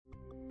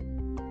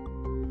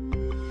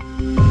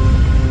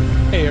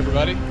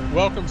everybody.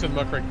 Welcome to the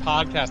Muckrake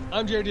Podcast.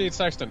 I'm Jared D.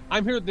 Sexton.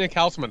 I'm here with Nick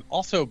Houseman.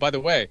 Also, by the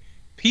way,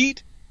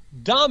 Pete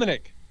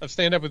Dominick of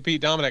Stand Up with Pete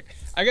Dominick.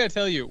 I got to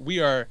tell you, we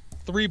are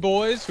three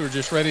boys who are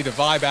just ready to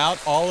vibe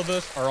out. All of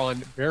us are on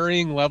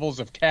varying levels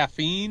of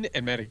caffeine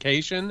and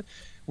medication.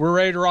 We're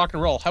ready to rock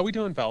and roll. How we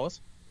doing, fellas?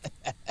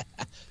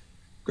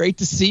 Great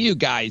to see you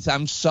guys.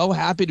 I'm so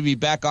happy to be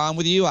back on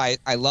with you. I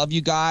love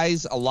you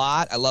guys a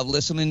lot. I love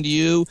listening to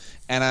you,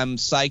 and I'm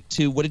psyched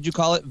to, what did you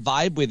call it,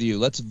 vibe with you.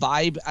 Let's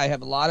vibe. I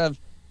have a lot of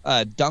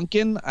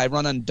Dunkin'. I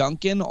run on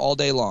Dunkin' all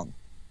day long.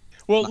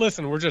 Well,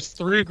 listen, we're just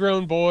three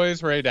grown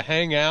boys ready to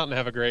hang out and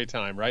have a great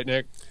time, right,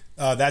 Nick?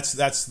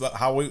 That's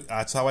how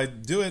I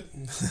do it.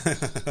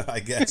 I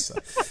guess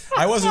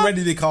I wasn't ready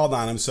to be called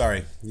on. I'm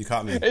sorry, you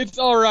caught me. It's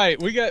all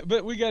right. We got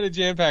a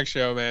jam-packed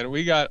show, man.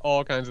 We got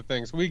all kinds of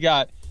things. We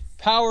got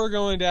power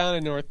going down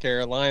in North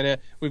Carolina.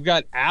 We've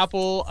got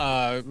Apple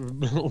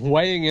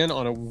weighing in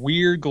on a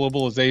weird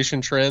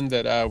globalization trend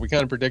that we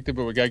kind of predicted,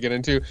 but we got to get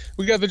into.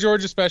 We got the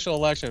Georgia special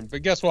election.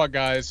 But guess what,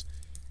 guys?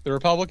 The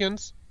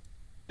Republicans,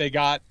 they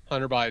got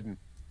Hunter Biden.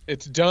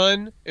 It's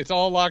done. It's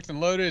all locked and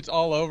loaded. It's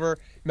all over.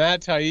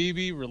 Matt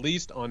Taibbi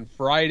released on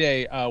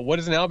Friday what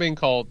is now being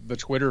called the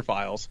Twitter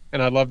files.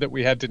 And I love that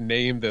we had to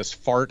name this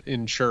fart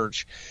in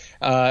church.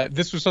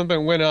 This was something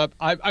that went up.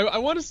 I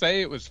want to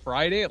say it was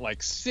Friday at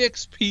like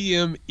 6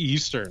 p.m.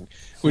 Eastern,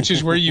 which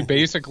is where you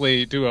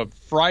basically do a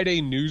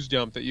Friday news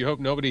dump that you hope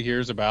nobody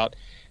hears about.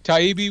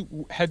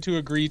 Taibbi had to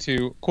agree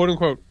to, quote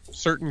unquote,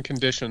 certain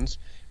conditions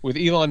with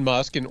Elon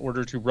Musk in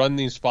order to run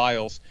these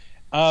files.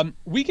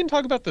 We can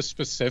talk about the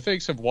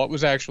specifics of what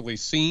was actually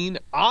seen.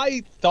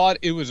 I thought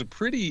it was a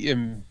pretty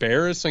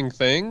embarrassing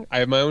thing. I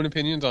have my own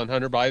opinions on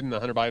Hunter Biden, the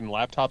Hunter Biden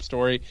laptop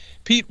story.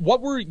 Pete,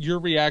 what were your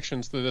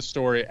reactions to this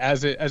story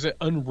as it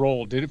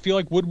unrolled? Did it feel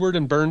like Woodward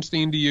and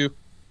Bernstein to you?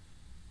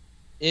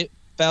 It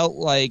felt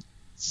like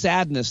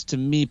sadness to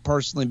me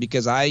personally,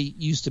 because I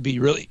used to be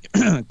really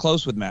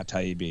close with Matt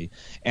Taibbi,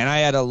 and I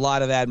had a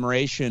lot of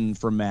admiration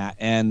for Matt.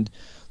 And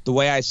the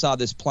way I saw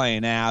this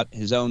playing out,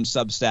 his own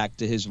Substack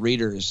to his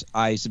readers,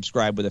 I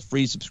subscribed with a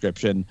free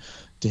subscription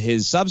to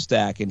his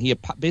Substack, and he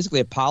basically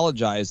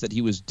apologized that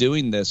he was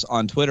doing this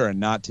on Twitter and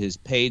not to his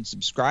paid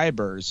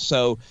subscribers.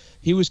 So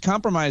he was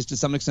compromised to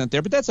some extent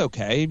there, but that's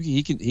okay.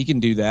 He can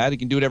do that. He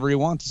can do whatever he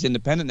wants. He's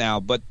independent now.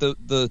 But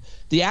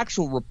the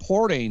actual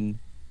reporting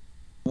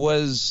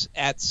was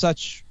at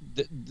such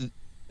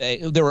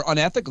they were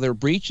unethical. There were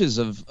breaches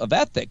of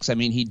ethics. I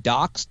mean, he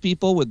doxed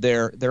people with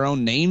their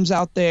own names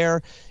out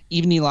there.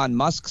 Even Elon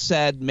Musk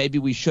said maybe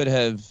we should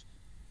have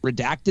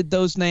redacted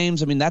those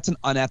names. I mean, that's an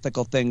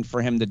unethical thing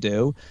for him to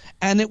do.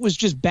 And it was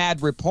just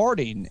bad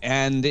reporting.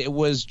 And it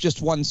was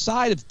just one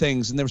side of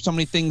things. And there were so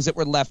many things that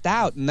were left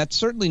out. And that's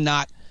certainly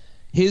not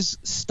his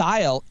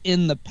style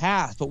in the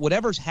past. But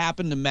whatever's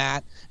happened to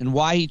Matt and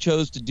why he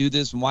chose to do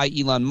this and why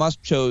Elon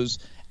Musk chose,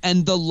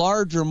 and the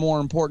larger, more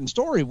important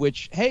story,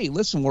 which, hey,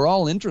 listen, we're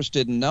all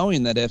interested in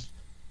knowing that if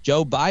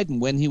Joe Biden,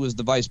 when he was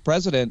the vice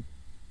president,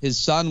 his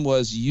son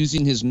was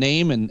using his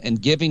name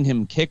and giving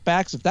him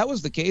kickbacks. If that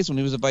was the case when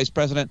he was a vice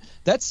president,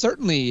 that's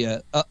certainly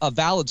a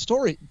valid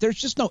story. There's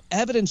just no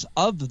evidence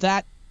of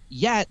that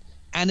yet,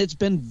 and it's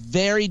been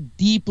very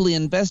deeply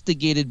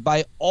investigated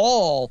by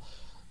all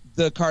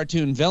the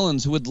cartoon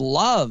villains who would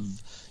love,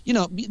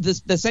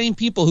 the same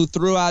people who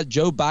threw out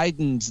Joe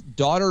Biden's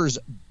daughter's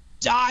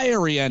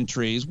diary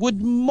entries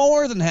would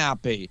more than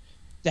happy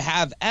to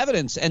have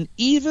evidence. And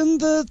even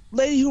the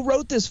lady who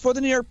wrote this for the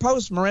New York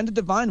Post, Miranda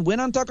Devine,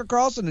 went on Tucker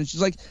Carlson, and she's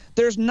like,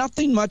 there's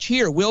nothing much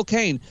here. Will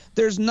Cain,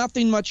 there's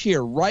nothing much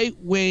here.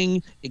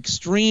 Right-wing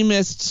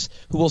extremists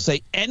who will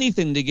say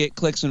anything to get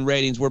clicks and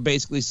ratings were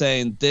basically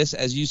saying this,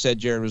 as you said,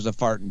 Jared, was a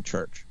fart in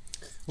church.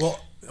 Well,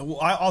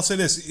 I'll say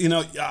this.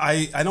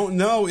 I don't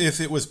know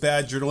if it was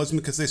bad journalism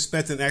because they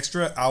spent an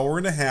extra hour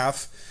and a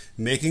half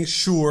making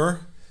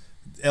sure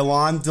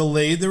Elon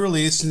delayed the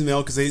release in the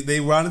mail because they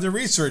wanted to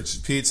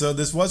research, Pete. So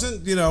this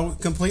wasn't,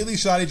 completely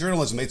shoddy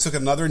journalism. They took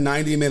another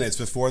 90 minutes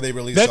before they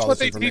released all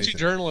this information. That's what they teach at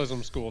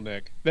journalism school,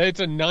 Nick.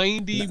 It's a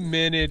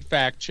 90-minute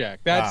fact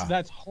check.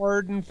 That's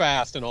hard and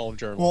fast in all of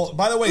journalism. Well,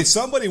 by the way,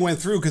 somebody went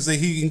through because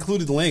he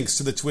included links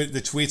to the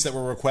tweets that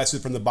were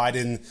requested from the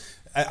Biden.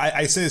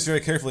 I say this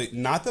very carefully.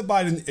 Not the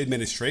Biden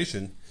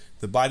administration,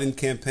 the Biden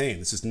campaign.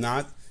 This is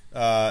not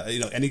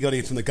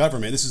anybody from the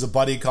government. This is a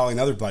buddy calling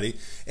another buddy.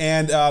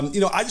 And,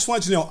 I just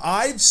want you to know,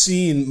 I've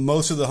seen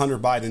most of the Hunter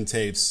Biden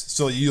tapes,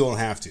 so you don't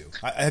have to.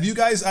 Have you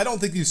guys? I don't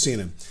think you've seen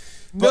them.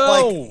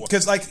 But no.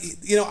 Because,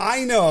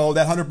 I know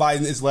that Hunter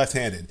Biden is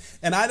left-handed.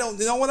 And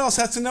no one else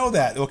has to know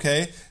that,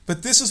 okay?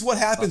 But this is what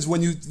happens when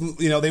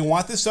they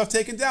want this stuff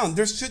taken down.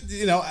 This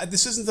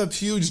isn't a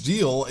huge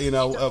deal,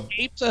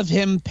 Tapes of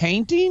him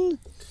painting?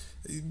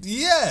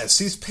 Yes,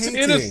 he's painting.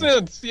 In a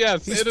sense,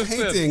 yes. He's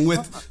painting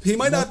he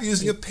might not be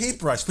using a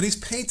paintbrush, but he's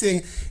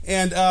painting,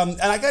 and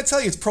I got to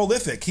tell you, it's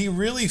prolific. He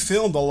really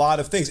filmed a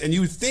lot of things, and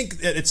you would think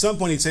that at some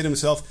point he'd say to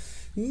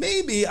himself,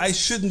 maybe I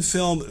shouldn't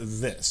film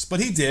this, but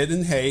he did,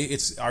 and hey,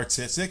 it's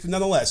artistic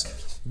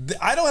nonetheless.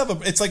 I don't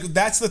have a. It's like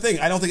that's the thing.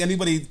 I don't think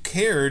anybody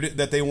cared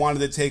that they wanted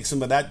to take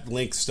some of that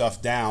link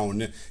stuff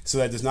down, so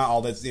that there's not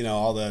all that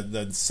all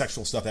the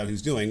sexual stuff that he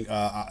was doing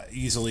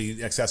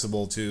easily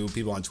accessible to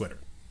people on Twitter.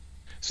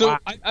 So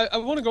I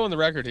want to go on the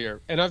record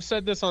here, and I've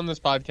said this on this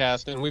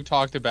podcast, and we've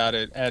talked about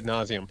it ad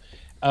nauseum.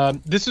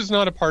 This is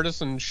not a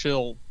partisan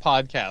shill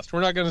podcast.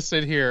 We're not going to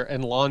sit here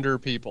and launder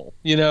people.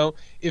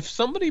 If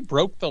somebody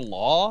broke the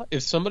law,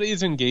 if somebody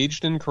is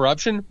engaged in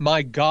corruption,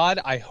 my God,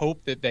 I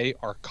hope that they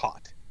are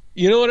caught.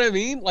 You know what I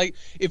mean? Like,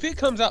 if it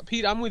comes out,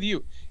 Pete, I'm with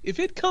you. If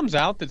it comes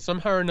out that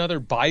somehow or another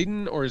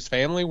Biden or his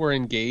family were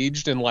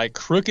engaged in, like,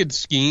 crooked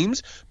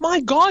schemes,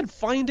 my God,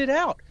 find it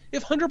out.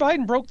 If Hunter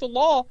Biden broke the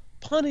law,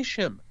 punish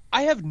him.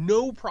 I have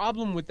no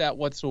problem with that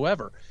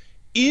whatsoever.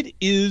 It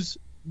is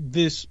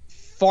this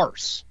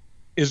farce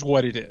is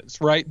what it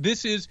is, right?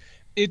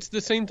 It's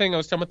the same thing I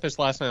was talking about this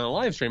last night on a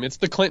live stream. It's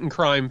the Clinton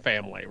crime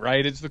family,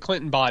 right? It's the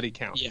Clinton body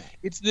count. Yeah.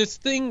 It's this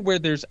thing where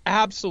there's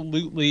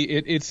absolutely,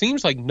 it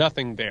seems like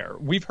nothing there.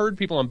 We've heard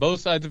people on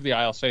both sides of the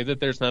aisle say that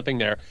there's nothing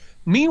there.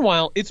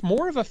 Meanwhile, it's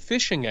more of a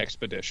fishing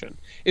expedition.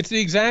 It's the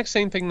exact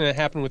same thing that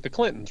happened with the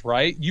Clintons,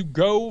 right? You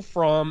go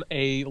from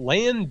a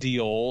land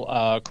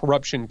deal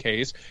corruption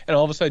case, and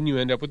all of a sudden you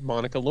end up with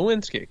Monica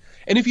Lewinsky.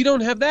 And if you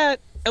don't have that,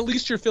 at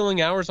least you're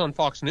filling hours on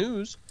Fox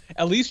News.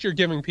 At least you're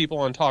giving people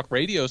on talk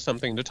radio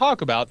something to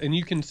talk about, and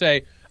you can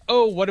say,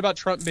 oh, what about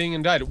Trump being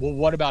indicted? Well,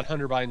 what about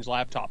Hunter Biden's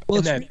laptop? Well,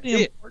 it's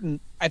really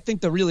important. I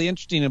think the really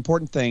interesting,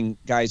 important thing,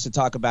 guys, to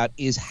talk about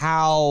is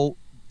how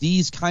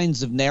these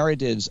kinds of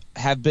narratives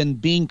have been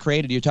being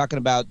created. You're talking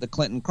about the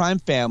Clinton crime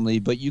family,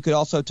 but you could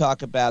also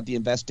talk about the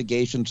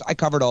investigations. I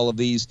covered all of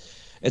these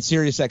at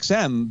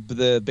SiriusXM,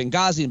 the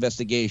Benghazi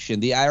investigation,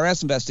 the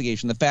IRS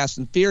investigation, the Fast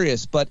and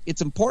Furious. But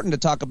it's important to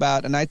talk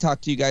about, and I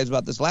talked to you guys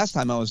about this last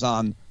time I was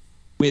on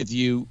with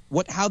you,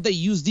 how they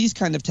use these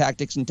kind of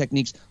tactics and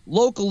techniques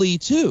locally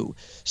too.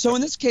 So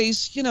in this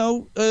case,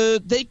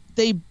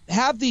 they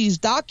have these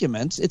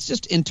documents. It's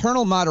just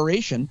internal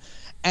moderation,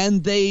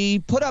 and they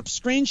put up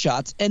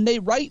screenshots and they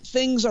write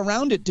things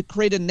around it to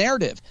create a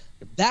narrative.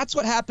 That's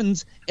what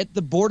happens at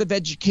the Board of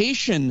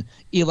Education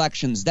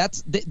elections.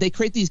 They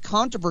create these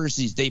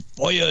controversies. They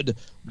FOIA'd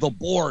the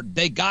board.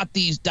 They got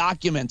these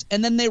documents,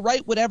 and then they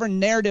write whatever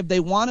narrative they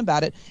want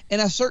about it.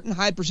 And a certain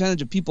high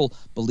percentage of people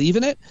believe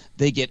in it.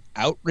 They get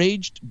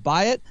outraged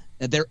by it.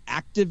 And they're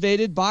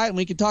activated by it. And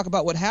we can talk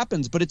about what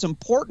happens, but it's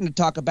important to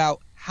talk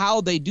about how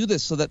they do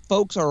this so that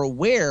folks are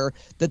aware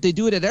that they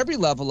do it at every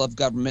level of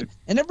government,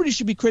 and everybody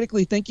should be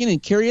critically thinking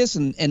and curious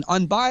and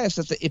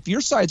unbiased. If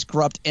your side's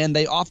corrupt, and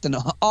they often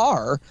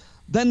are,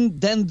 then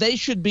they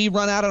should be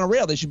run out on a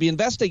rail. They should be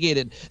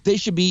investigated. They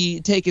should be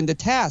taken to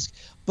task.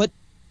 But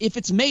if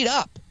it's made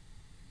up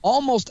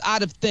almost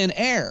out of thin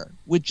air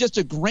with just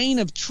a grain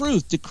of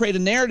truth to create a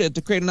narrative,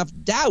 to create enough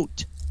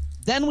doubt,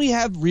 then we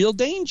have real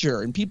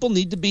danger, and people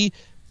need to be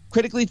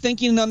critically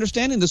thinking and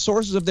understanding the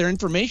sources of their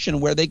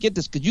information, where they get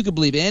this, because you can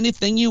believe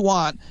anything you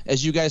want,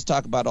 as you guys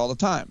talk about all the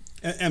time.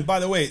 And by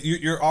the way,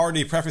 you're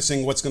already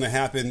prefacing what's going to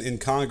happen in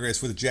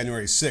Congress with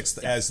January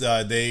 6th as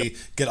they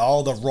get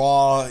all the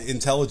raw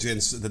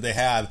intelligence that they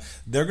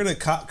have. They're going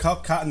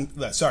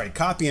to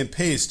copy and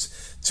paste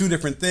two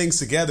different things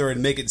together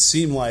and make it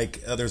seem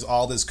like there's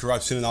all this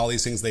corruption and all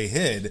these things they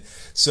hid.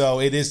 So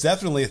it is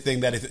definitely a thing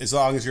that as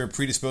long as you're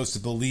predisposed to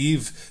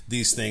believe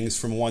these things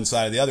from one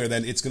side or the other,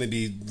 then it's going to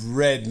be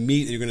red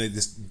meat that you're going to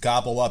just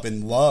gobble up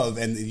and love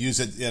and use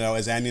it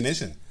as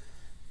ammunition.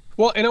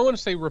 Well, and I want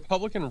to say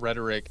Republican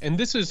rhetoric, and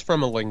this is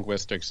from a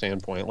linguistic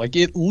standpoint, like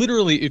it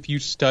literally, if you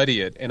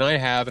study it, and I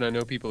have, and I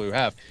know people who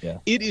have,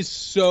 It is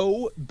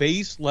so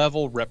base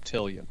level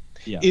reptilian.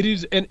 Yeah. It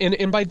is,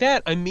 and by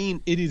that I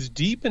mean it is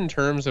deep in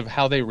terms of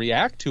how they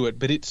react to it,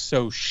 but it's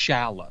so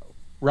shallow,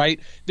 right?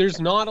 There's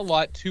not a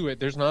lot to it.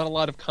 There's not a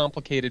lot of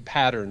complicated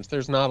patterns.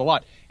 There's not a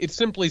lot. It's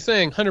simply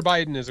saying Hunter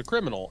Biden is a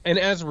criminal, and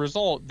as a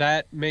result,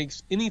 that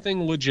makes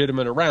anything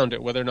legitimate around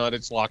it, whether or not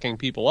it's locking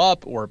people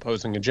up or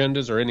opposing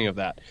agendas or any of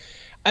that.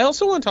 I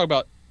also want to talk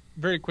about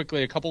very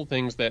quickly a couple of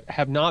things that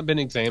have not been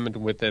examined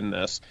within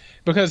this,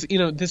 because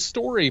this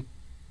story.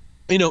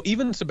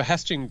 Even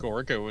Sebastian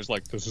Gorka was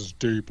like, this is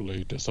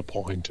deeply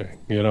disappointing,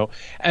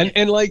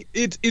 and like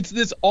it's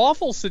this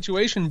awful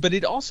situation, but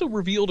it also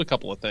revealed a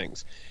couple of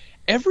things.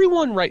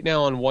 Everyone right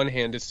now on one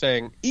hand is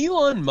saying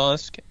Elon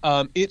Musk,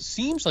 it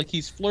seems like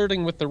he's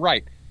flirting with the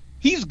right.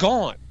 He's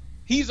gone.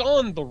 He's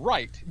on the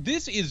right.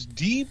 This is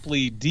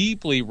deeply,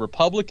 deeply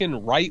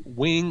Republican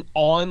right-wing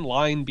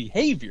online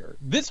behavior.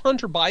 This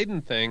Hunter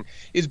Biden thing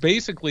is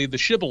basically the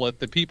shibboleth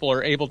that people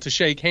are able to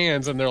shake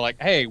hands and they're like,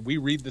 hey, we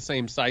read the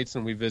same sites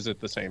and we visit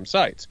the same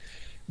sites.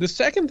 The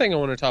second thing I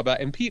want to talk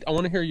about, and Pete, I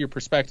want to hear your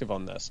perspective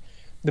on this.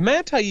 The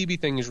Matt Taibbi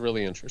thing is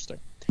really interesting.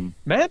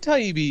 Matt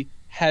Taibbi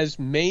has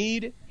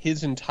made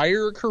his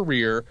entire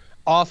career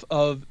off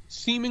of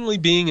seemingly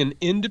being an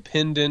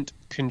independent,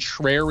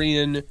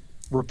 contrarian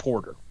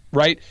reporter.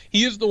 Right?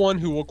 He is the one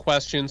who will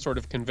question sort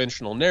of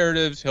conventional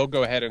narratives. He'll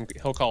go ahead and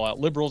he'll call out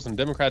liberals and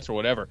Democrats or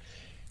whatever.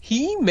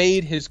 He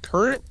made his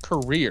current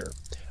career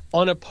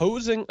on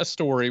opposing a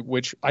story,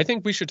 which I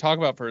think we should talk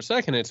about for a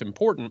second. It's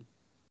important.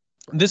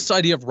 this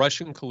idea of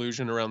Russian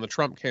collusion around the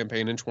Trump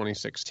campaign in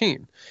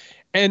 2016.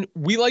 And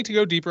we like to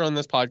go deeper on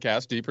this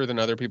podcast, deeper than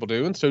other people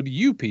do, and so do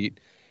you, Pete.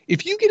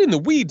 If you get in the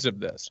weeds of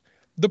this,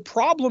 the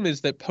problem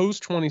is that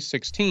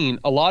post-2016,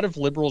 a lot of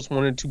liberals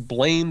wanted to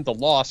blame the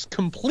loss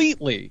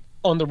completely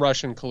on the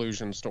Russian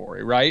collusion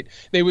story, right?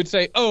 They would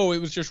say, oh, it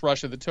was just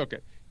Russia that took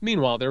it.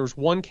 Meanwhile, there was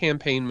one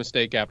campaign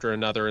mistake after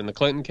another in the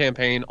Clinton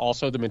campaign.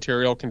 Also, the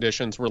material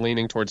conditions were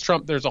leaning towards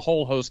Trump. There's a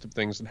whole host of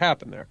things that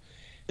happened there.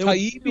 They were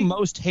the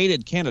most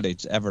hated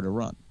candidates ever to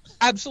run.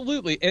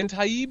 Absolutely. And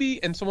Taibbi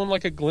and someone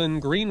like a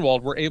Glenn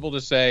Greenwald were able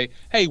to say,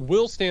 hey,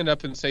 we'll stand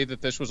up and say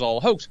that this was all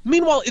a hoax.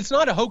 Meanwhile, it's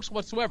not a hoax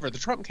whatsoever. The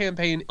Trump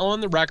campaign on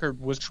the record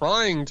was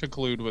trying to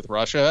collude with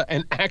Russia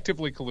and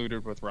actively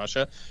colluded with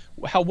Russia,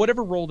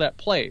 whatever role that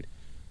played.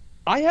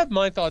 I have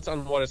my thoughts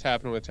on what has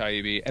happened with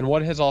Taibbi and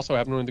what has also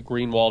happened with the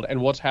Greenwald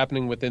and what's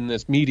happening within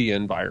this media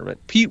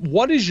environment. Pete,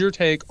 what is your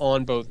take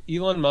on both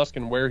Elon Musk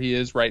and where he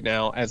is right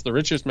now as the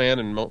richest man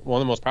and one of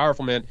the most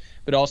powerful men,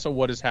 but also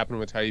what has happened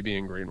with Taibbi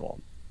and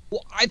Greenwald?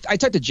 Well, I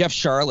talked to Jeff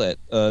Charlotte,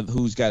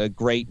 who's got a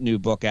great new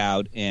book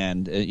out,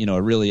 and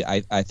really,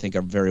 I think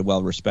a very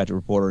well respected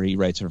reporter. He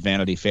writes for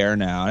Vanity Fair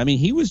now. I mean,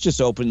 he was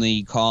just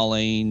openly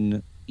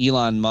calling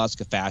Elon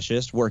Musk a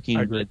fascist,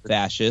 working with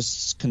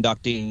fascists,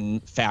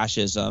 conducting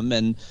fascism,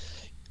 and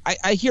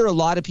I hear a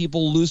lot of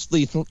people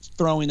loosely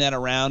throwing that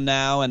around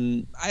now,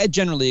 and I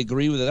generally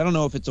agree with it. I don't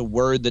know if it's a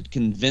word that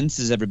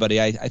convinces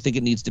everybody. I think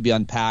it needs to be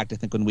unpacked. I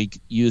think when we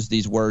use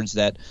these words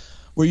that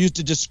were used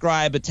to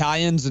describe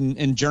Italians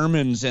and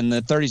Germans in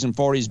the 30s and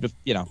 40s,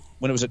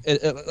 when it was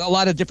a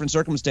lot of different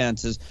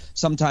circumstances,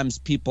 sometimes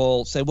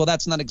people say, well,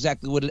 that's not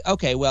exactly what it –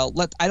 okay, well,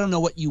 I don't know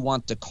what you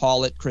want to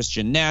call it,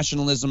 Christian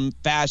nationalism,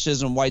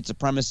 fascism, white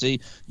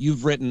supremacy.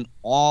 You've written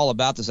all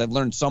about this. I've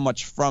learned so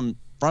much from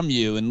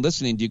you and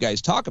listening to you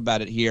guys talk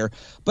about it here.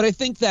 But I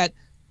think that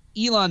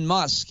Elon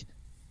Musk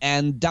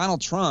and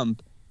Donald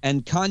Trump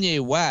and Kanye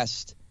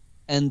West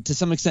and to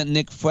some extent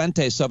Nick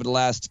Fuentes over the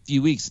last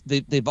few weeks,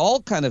 they've all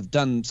kind of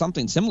done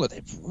something similar.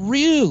 They've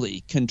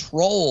really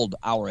controlled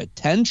our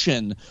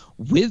attention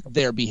with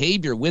their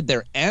behavior, with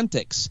their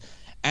antics.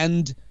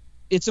 And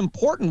it's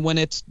important when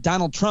it's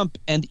Donald Trump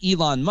and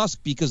Elon Musk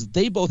because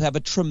they both have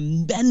a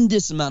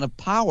tremendous amount of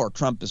power.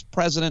 Trump is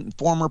president and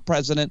former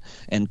president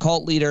and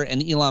cult leader,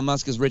 and Elon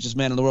Musk is richest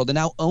man in the world and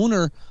now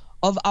owner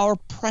of our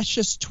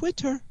precious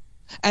Twitter.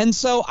 And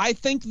so I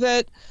think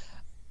that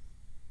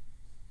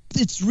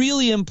it's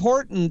really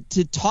important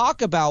to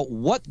talk about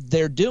what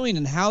they're doing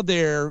and how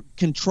they're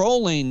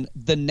controlling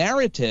the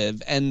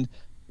narrative and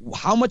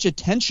how much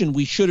attention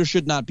we should or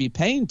should not be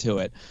paying to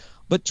it.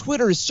 But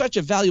Twitter is such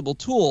a valuable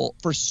tool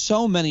for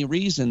so many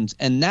reasons,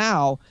 and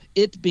now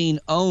it being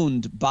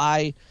owned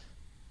by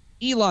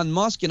Elon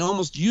Musk and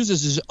almost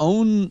uses his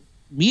own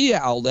media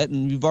outlet,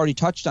 and we've already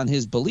touched on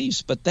his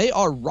beliefs, but they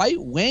are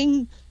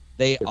right-wing,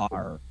 they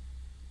are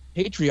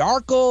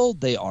patriarchal,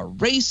 they are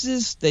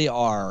racist, they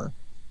are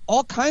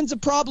all kinds of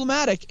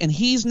problematic, and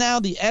he's now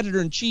the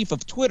editor-in-chief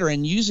of Twitter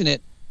and using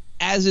it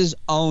as his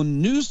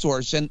own news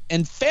source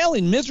and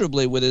failing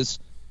miserably with his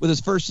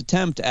first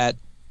attempt at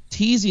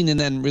teasing and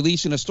then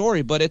releasing a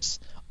story. But it's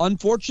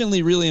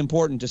unfortunately really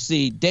important to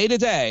see day to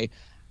day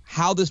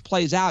how this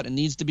plays out and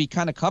needs to be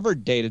kind of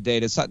covered day to day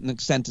to some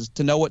extent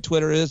to know what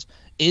Twitter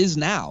is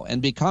now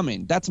and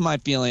becoming. That's my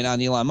feeling on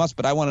Elon Musk,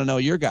 but I want to know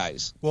your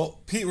guys. Well,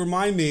 Pete,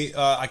 remind me,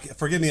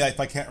 forgive me if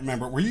I can't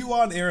remember, were you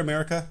on Air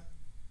America?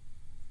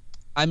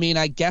 I mean,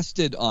 I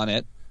guested on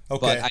it,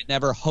 but I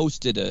never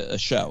hosted a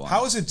show.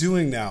 How is it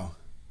doing now?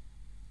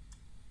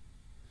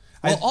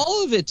 Well,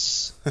 all of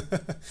its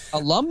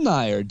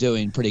alumni are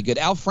doing pretty good.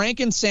 Al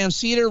Franken, Sam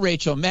Cedar,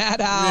 Rachel Maddow.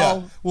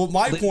 Yeah. Well,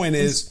 my point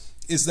is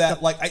that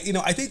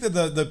I think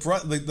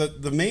that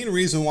the main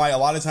reason why a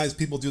lot of times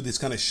people do these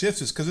kind of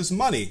shifts is because it's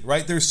money,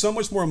 right? There's so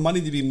much more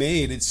money to be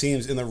made, it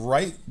seems, in the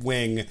right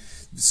wing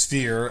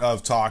sphere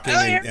of talking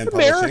and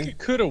publishing. America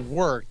could have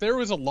worked. There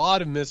was a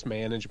lot of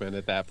mismanagement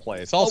at that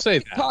place. I'll say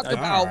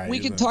that. We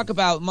can talk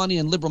about money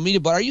and liberal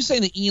media, but are you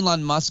saying that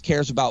Elon Musk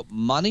cares about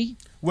money?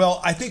 Well,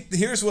 I think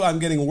here's what I'm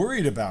getting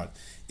worried about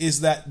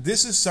is that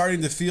this is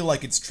starting to feel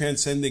like it's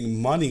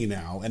transcending money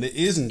now, and it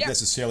isn't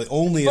necessarily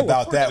only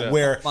about that,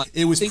 where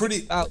it was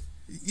pretty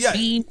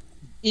being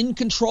in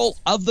control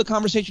of the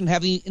conversation,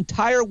 having the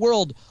entire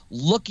world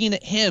looking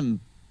at him.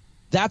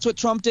 That's what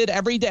Trump did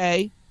every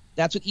day.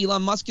 That's what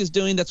Elon Musk is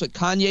doing. That's what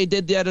Kanye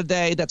did the other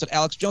day. That's what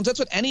Alex Jones. That's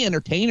what any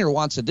entertainer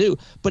wants to do.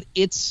 But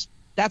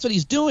that's what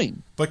he's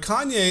doing. But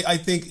Kanye, I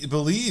think,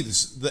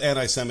 believes the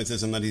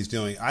anti-Semitism that he's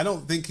doing. I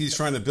don't think he's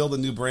trying to build a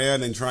new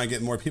brand and try and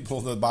get more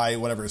people to buy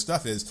whatever his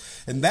stuff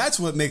is. And that's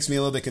what makes me a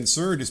little bit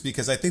concerned, is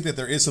because I think that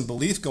there is some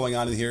belief going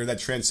on in here that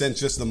transcends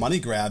just the money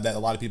grab that a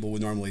lot of people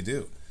would normally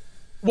do.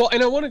 Well,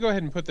 and I want to go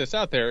ahead and put this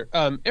out there.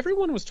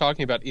 Everyone was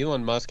talking about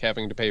Elon Musk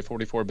having to pay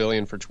 $44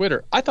 billion for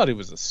Twitter. I thought it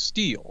was a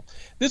steal.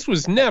 This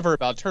was never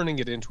about turning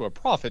it into a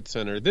profit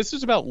center. This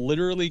is about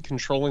literally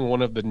controlling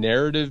one of the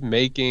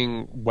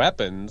narrative-making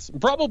weapons,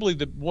 probably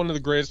one of the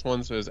greatest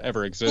ones that has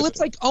ever existed. Well,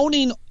 it's like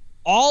owning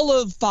all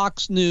of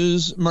Fox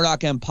News,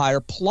 Murdoch Empire,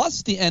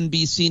 plus the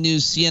NBC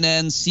News,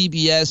 CNN,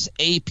 CBS,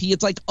 AP.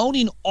 It's like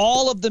owning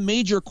all of the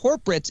major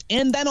corporates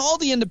and then all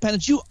the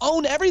independents. You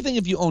own everything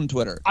if you own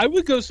Twitter. I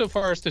would go so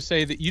far as to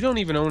say that you don't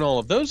even own all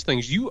of those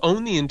things. You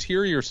own the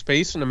interior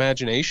space and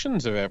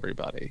imaginations of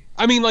everybody.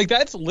 I mean, like,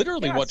 that's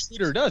literally what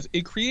Twitter does.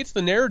 It creates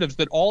the narratives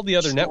that all the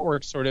other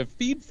networks sort of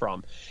feed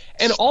from.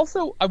 And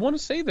also, I want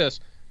to say this.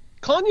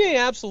 Kanye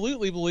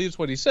absolutely believes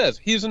what he says.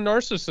 He's a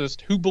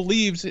narcissist who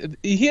believes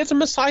he has a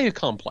messiah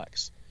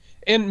complex.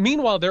 And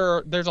meanwhile,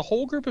 there's a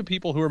whole group of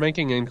people who are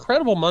making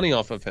incredible money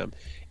off of him.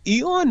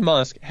 Elon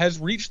Musk has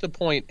reached the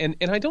point, and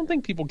I don't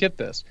think people get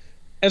this,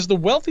 as the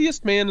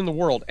wealthiest man in the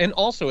world, and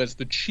also as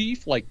the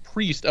chief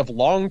priest of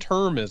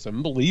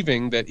long-termism,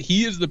 believing that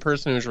he is the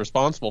person who's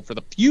responsible for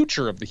the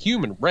future of the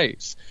human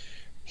race.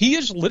 He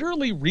has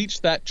literally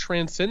reached that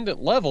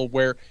transcendent level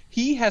where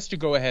he has to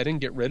go ahead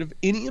and get rid of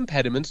any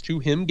impediments to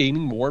him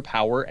gaining more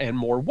power and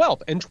more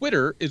wealth. And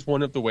Twitter is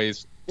one of the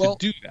ways to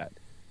do that.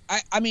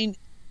 I mean,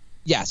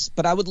 yes,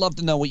 but I would love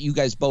to know what you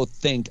guys both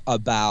think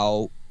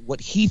about what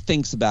he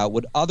thinks about,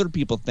 what other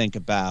people think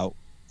about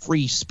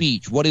free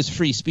speech. What is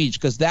free speech?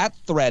 Because that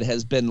thread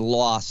has been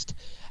lost,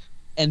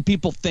 and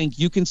people think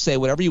you can say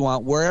whatever you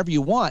want, wherever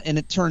you want. And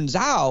it turns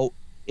out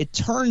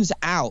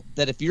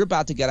that if you're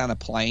about to get on a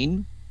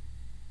plane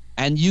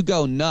and you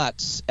go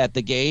nuts at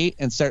the gate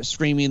and start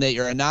screaming that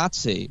you're a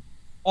Nazi,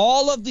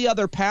 all of the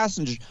other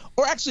passengers,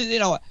 or actually,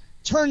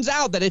 turns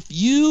out that if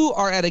you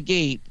are at a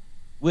gate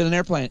with an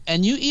airplane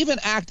and you even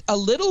act a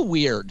little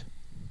weird,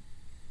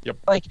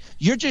 like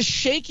you're just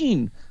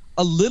shaking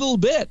a little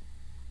bit,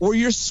 or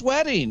you're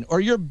sweating, or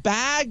your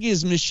bag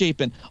is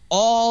misshapen,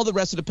 all the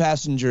rest of the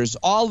passengers,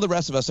 all the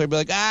rest of us are be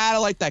like, I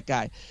don't like that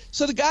guy.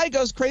 So the guy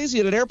goes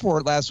crazy at an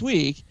airport last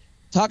week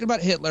talking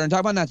about Hitler and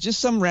talking about not just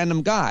some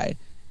random guy.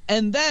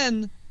 And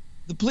then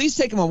the police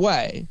take him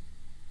away,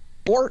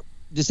 or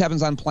this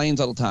happens on planes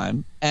all the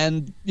time.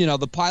 And,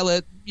 the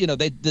pilot,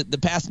 the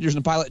passengers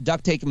and the pilot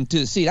duct tape him to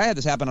the seat. I had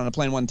this happen on a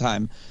plane one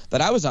time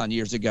that I was on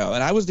years ago,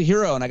 and I was the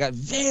hero, and I got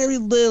very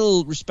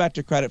little respect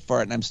or credit for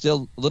it, and I'm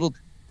still a little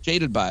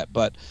jaded by it.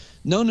 But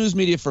no news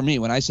media for me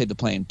when I say the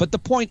plane. But the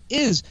point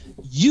is,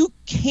 you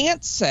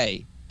can't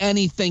say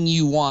anything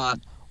you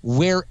want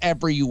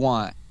wherever you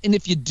want. And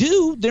if you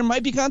do, there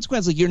might be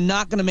consequences. You're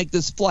not going to make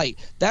this flight.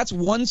 That's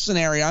one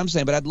scenario I'm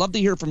saying. But I'd love to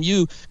hear from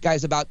you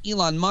guys about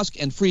Elon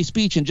Musk and free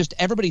speech and just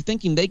everybody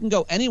thinking they can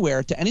go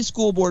anywhere, to any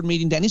school board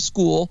meeting, to any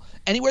school,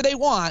 anywhere they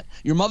want,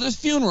 your mother's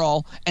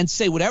funeral, and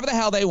say whatever the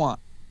hell they want.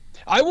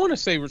 I want to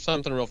say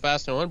something real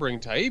fast, and I want to bring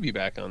Taibbi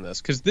back on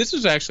this, because this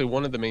is actually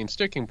one of the main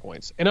sticking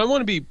points. And I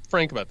want to be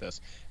frank about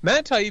this.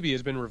 Matt Taibbi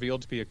has been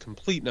revealed to be a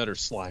complete and utter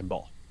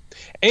slimeball.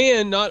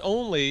 And not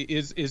only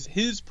is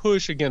his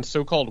push against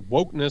so-called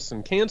wokeness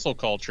and cancel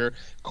culture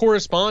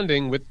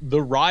corresponding with the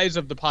rise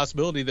of the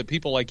possibility that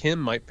people like him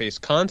might face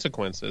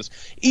consequences,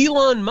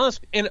 Elon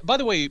Musk, and by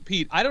the way,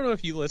 Pete, I don't know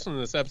if you listened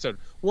to this episode,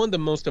 one of the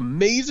most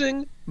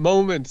amazing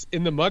moments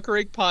in the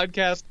Muckrake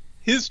podcast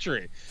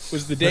history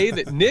was the day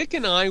that Nick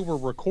and I were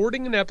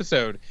recording an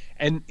episode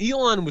and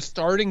Elon was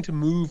starting to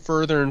move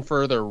further and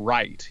further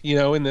right,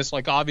 in this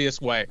obvious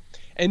way.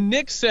 And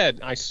Nick said,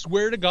 I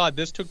swear to God,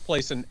 this took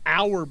place an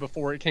hour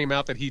before it came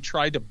out, that he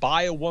tried to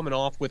buy a woman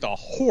off with a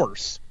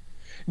horse.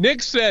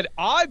 Nick said,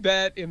 I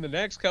bet in the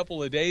next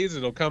couple of days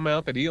it'll come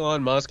out that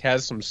Elon Musk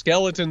has some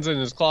skeletons in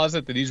his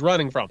closet that he's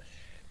running from.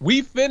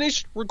 We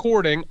finished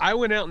recording. I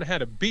went out and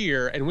had a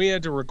beer, and we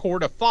had to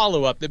record a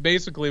follow-up that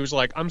basically was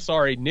like, I'm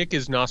sorry, Nick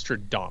is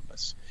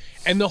Nostradamus.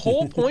 And the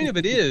whole point of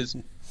it is,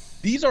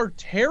 these are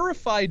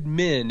terrified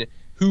men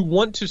who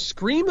want to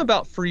scream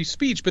about free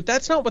speech, but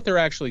that's not what they're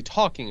actually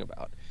talking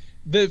about.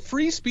 The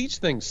free speech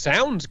thing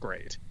sounds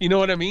great. You know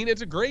what I mean?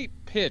 It's a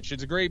great pitch.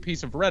 It's a great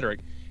piece of rhetoric.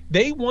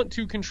 They want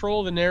to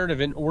control the narrative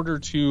in order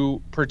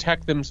to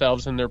protect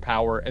themselves and their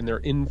power and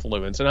their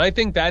influence. And I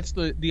think that's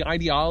the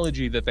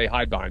ideology that they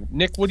hide behind.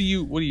 Nick, what do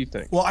you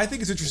think? Well, I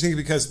think it's interesting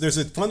because there's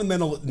a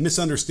fundamental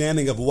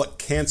misunderstanding of what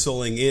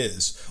canceling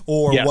is,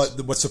 or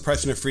what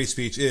suppression of free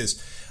speech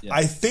is. Yeah.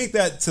 I think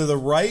that to the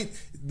right,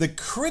 the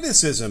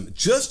criticism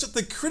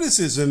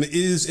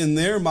is in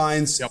their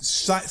minds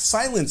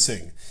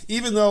silencing.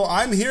 Even though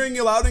I'm hearing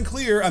you loud and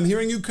clear, I'm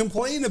hearing you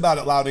complain about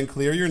it loud and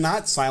clear. You're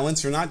not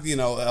silenced. You're not,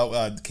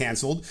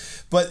 canceled.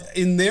 But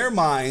in their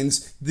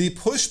minds, the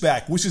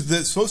pushback, which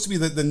is supposed to be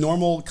the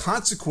normal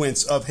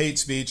consequence of hate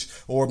speech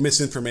or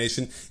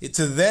misinformation,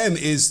 to them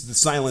is the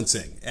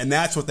silencing. And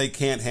that's what they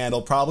can't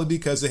handle, probably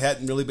because they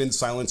hadn't really been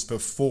silenced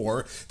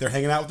before. They're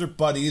hanging out with their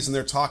buddies and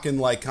they're talking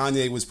like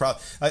Kanye was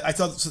probably. I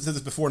said this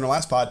before in the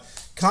last pod.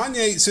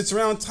 Kanye sits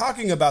around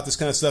talking about this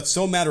kind of stuff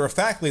so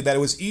matter-of-factly that it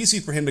was easy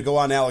for him to go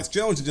on Alex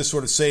Jones and just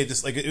sort of say,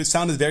 it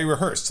sounded very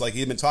rehearsed, like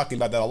he'd been talking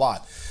about that a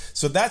lot.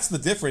 So that's the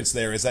difference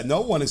there, is that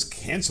no one is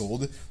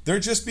canceled. They're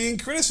just being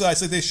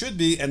criticized like they should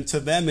be, and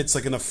to them it's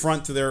like an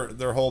affront to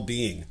their whole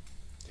being.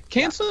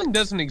 Canceling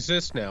doesn't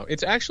exist now.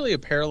 It's actually a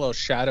parallel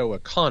shadow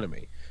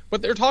economy,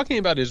 What they're talking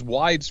about is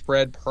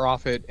widespread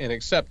profit and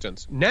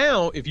acceptance.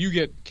 Now, if you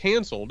get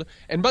canceled,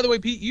 and by the way,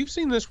 Pete, you've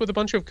seen this with a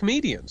bunch of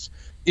comedians.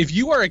 If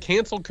you are a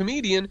canceled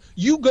comedian,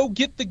 you go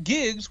get the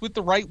gigs with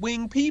the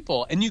right-wing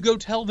people, and you go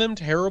tell them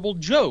terrible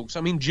jokes.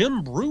 I mean,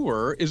 Jim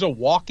Breuer is a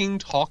walking,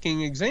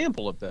 talking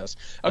example of this.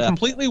 A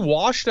completely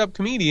washed-up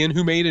comedian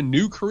who made a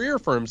new career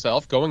for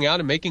himself going out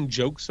and making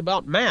jokes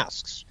about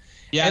masks.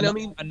 Yeah, and I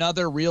mean,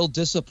 another real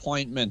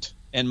disappointment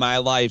in my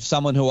life,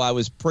 someone who I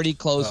was pretty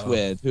close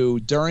with, who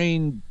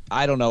during,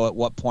 I don't know at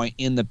what point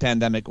in the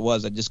pandemic it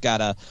was, I just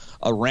got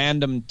a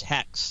random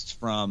text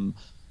from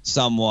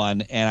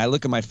someone, and I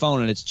look at my phone,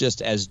 and it's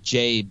just as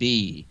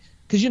JB.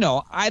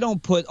 Because, I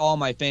don't put all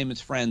my famous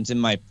friends in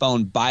my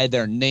phone by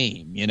their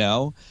name,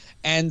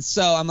 And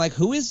so I'm like,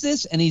 who is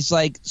this? And he's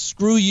like,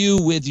 screw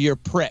you with your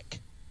prick.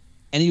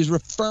 And he was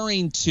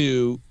referring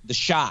to The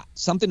Shot,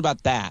 something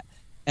about that.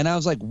 And I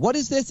was like, what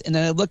is this? And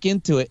then I look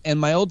into it, and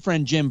my old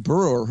friend Jim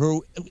Breuer,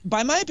 who,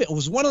 by my opinion,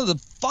 was one of the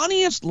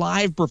funniest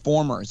live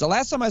performers. The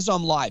last time I saw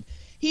him live,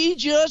 he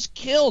just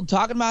killed,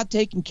 talking about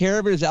taking care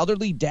of his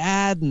elderly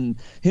dad and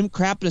him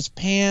crapping his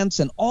pants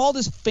and all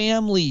this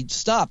family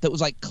stuff that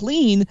was like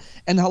clean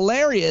and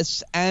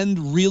hilarious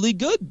and really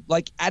good,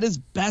 like at his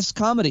best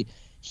comedy.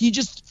 He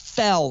just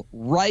fell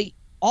right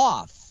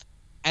off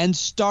and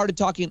started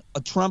talking.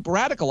 Trump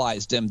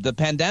radicalized him. The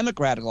pandemic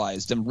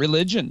radicalized him.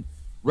 Religion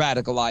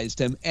radicalized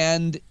him,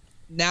 and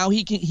now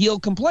he'll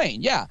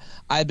complain. Yeah,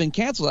 I've been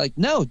canceled. Like,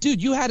 no,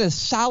 dude, you had a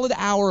solid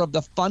hour of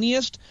the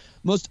funniest,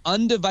 most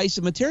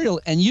undivisive material,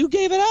 and you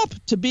gave it up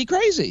to be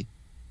crazy.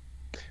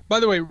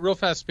 By the way, real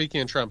fast, speaking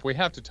of Trump, we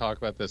have to talk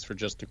about this for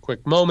just a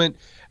quick moment.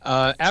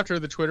 After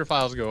the Twitter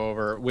files go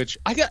over, which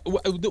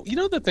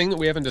the thing that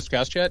we haven't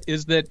discussed yet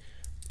is that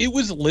it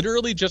was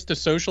literally just a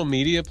social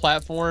media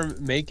platform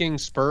making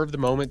spur of the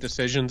moment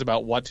decisions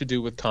about what to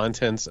do with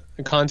content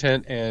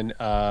and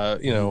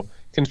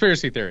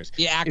conspiracy theories.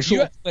 The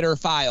actual Twitter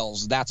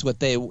files. That's what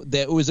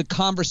it was, a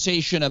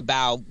conversation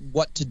about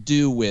what to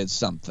do with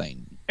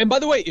something. And by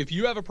the way, if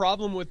you have a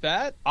problem with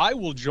that, I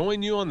will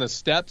join you on the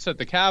steps at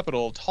the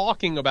Capitol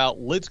talking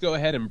about let's go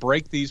ahead and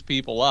break these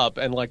people up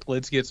and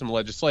let's get some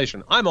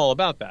legislation. I'm all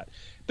about that.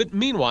 But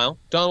meanwhile,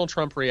 Donald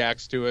Trump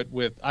reacts to it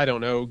with, I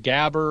don't know,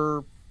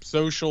 Gabber,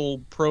 social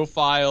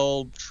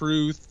profile,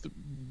 truth,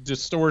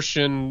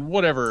 distortion,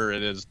 whatever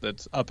it is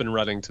that's up and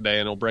running today,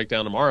 and it'll break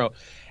down tomorrow.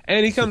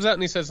 And he comes out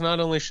and he says not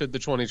only should the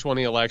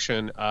 2020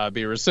 election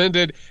be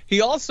rescinded, he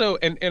also,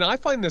 and I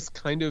find this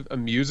kind of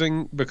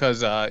amusing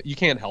because you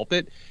can't help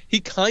it,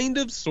 he kind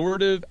of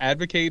sort of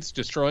advocates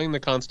destroying the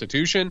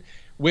Constitution,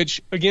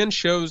 which again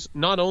shows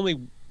not only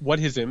what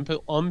his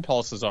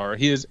impulses are,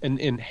 he is an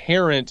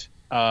inherent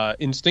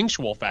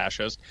instinctual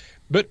fascist,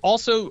 but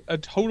also a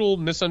total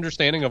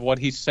misunderstanding of what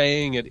he's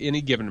saying at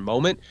any given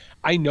moment.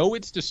 I know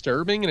it's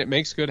disturbing and it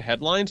makes good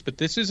headlines, but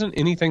this isn't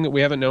anything that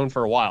we haven't known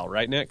for a while,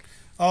 right, Nick?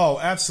 Oh,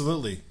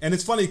 absolutely. And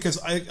it's funny because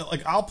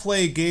I'll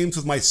play games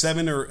with my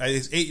 7 or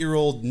his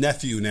 8-year-old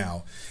nephew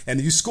now,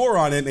 and you score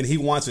on him and he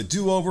wants a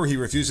do-over. He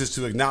refuses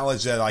to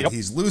acknowledge that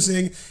he's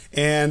losing,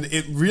 and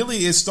it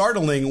really is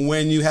startling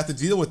when you have to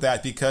deal with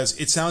that because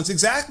it sounds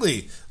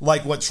exactly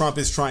like what Trump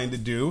is trying to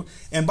do.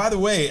 And by the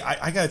way,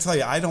 I got to tell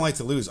you, I don't like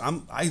to lose.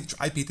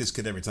 I beat this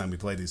kid every time we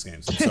play these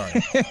games. I'm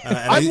sorry.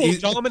 I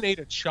will dominate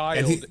a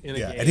child in a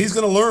game. And he's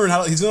going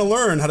to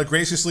learn how to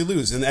graciously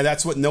lose, and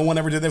that's what no one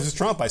ever did with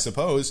Trump, I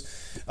suppose.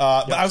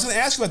 But I was going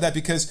to ask you about that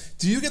because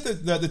do you get do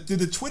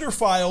the Twitter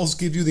files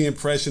give you the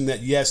impression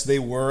that yes, they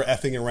were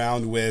effing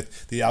around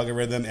with the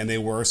algorithm and they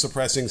were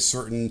suppressing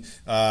certain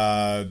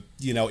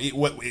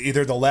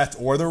either the left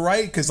or the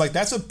right? Because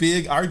that's a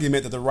big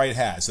argument that the right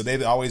has. So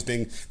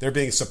they're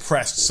being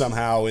suppressed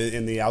somehow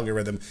in the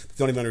algorithm. They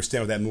don't even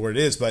understand what that word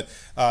is. But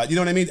you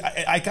know what I mean?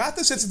 I got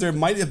the sense that there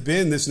might have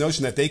been this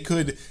notion that they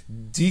could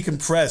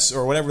decompress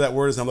or whatever that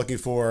word is I'm looking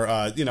for.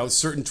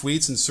 Certain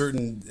tweets and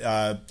certain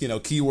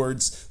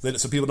keywords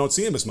so people don't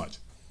see them as much.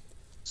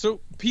 So,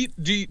 Pete,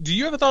 do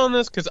you have a thought on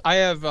this? Because I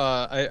have.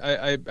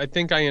 I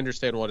think I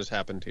understand what has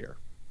happened here.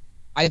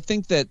 I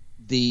think that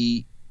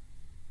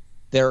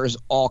there is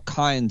all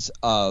kinds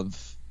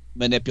of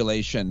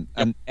manipulation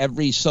on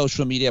every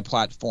social media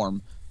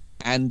platform,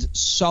 and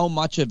so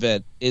much of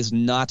it is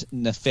not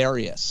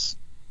nefarious.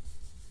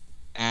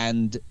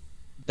 And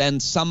then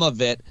some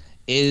of it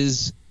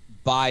is,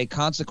 by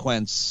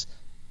consequence,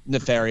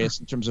 nefarious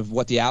in terms of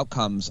what the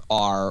outcomes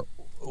are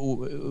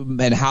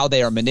and how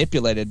they are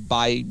manipulated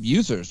by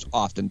users,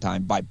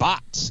 oftentimes by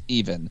bots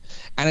even.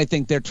 And I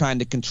think they're trying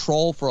to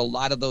control for a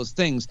lot of those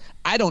things.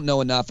 I don't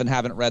know enough and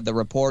haven't read the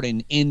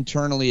reporting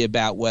internally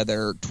about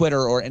whether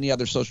Twitter or any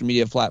other social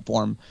media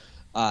platform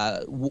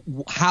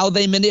how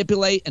they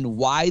manipulate and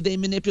why they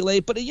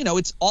manipulate. But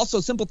it's also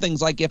simple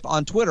things like if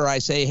on Twitter I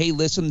say, hey,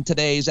 listen to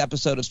today's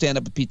episode of Stand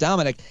Up with Pete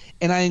Dominick,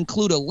 and I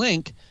include a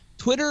link,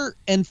 Twitter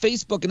and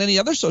Facebook and any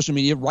other social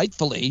media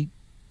rightfully,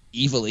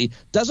 evilly,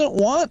 doesn't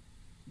want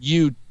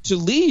you to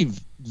leave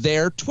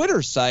their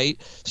Twitter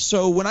site.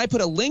 So when I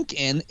put a link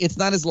in, it's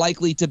not as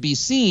likely to be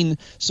seen.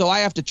 So I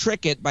have to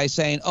trick it by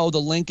saying, oh,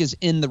 the link is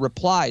in the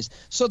replies.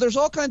 So there's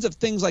all kinds of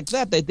things like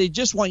that. They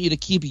just want you to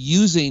keep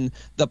using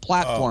the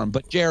platform.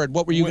 But Jared,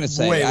 what were you going to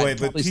say?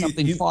 Probably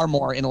something far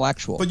more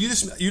intellectual. But you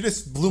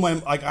just blew my,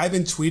 like, I've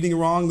been tweeting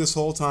wrong this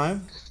whole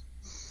time.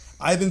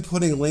 I've been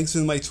putting links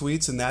in my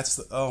tweets, and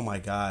oh my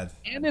God.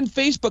 And in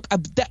Facebook,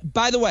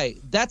 by the way,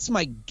 that's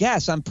my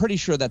guess. I'm pretty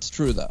sure that's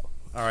true, though.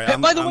 All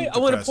right. By the way, I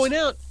want to point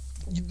out,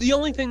 the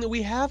only thing that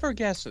we have are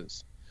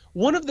guesses.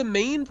 One of the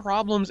main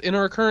problems in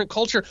our current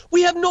culture,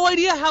 we have no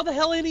idea how the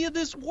hell any of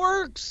this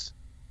works.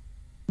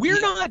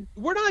 We're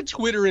not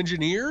Twitter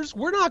engineers.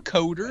 We're not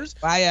coders.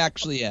 I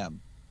actually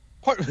am.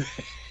 Part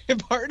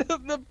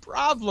of the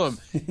problem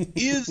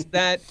is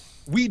that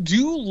we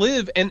do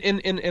live, and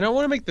I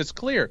want to make this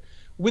clear.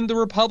 When the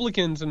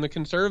Republicans and the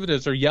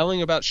conservatives are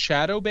yelling about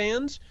shadow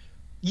bans,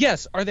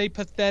 yes, are they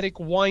pathetic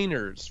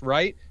whiners,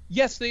 right?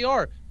 Yes, they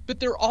are. But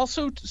they're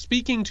also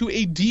speaking to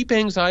a deep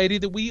anxiety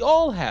that we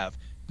all have.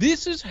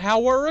 This is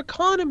how our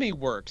economy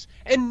works.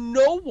 And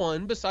no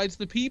one besides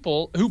the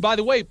people who, by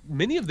the way,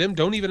 many of them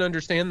don't even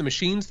understand the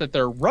machines that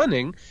they're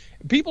running.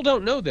 People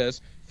don't know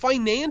this.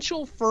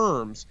 Financial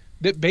firms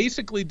that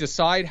basically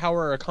decide how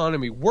our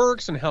economy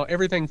works and how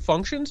everything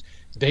functions,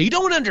 they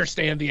don't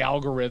understand the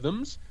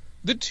algorithms.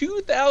 The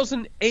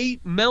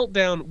 2008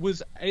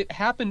 meltdown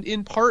happened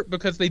in part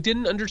because they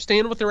didn't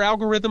understand what their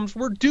algorithms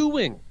were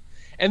doing.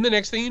 And the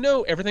next thing you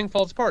know, everything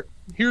falls apart.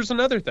 Here's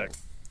another thing.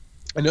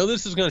 I know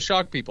this is going to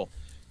shock people.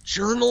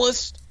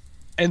 Journalists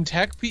and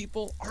tech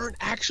people aren't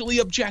actually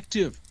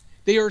objective.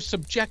 They are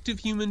subjective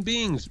human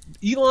beings.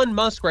 Elon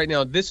Musk right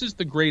now, this is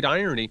the great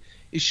irony,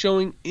 is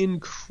showing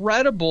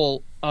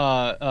incredible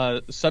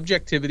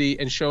subjectivity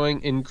and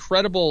showing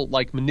incredible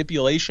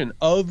manipulation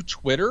of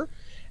Twitter.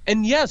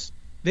 And yes,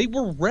 they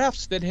were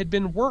refs that had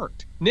been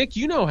worked. Nick,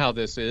 you know how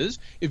this is.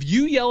 If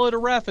you yell at a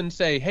ref and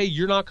say, hey,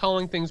 you're not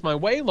calling things my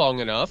way long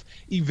enough,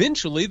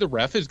 eventually the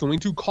ref is going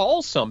to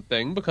call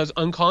something because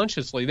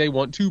unconsciously they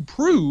want to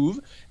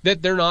prove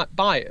that they're not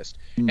biased.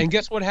 And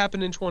guess what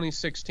happened in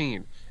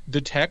 2016?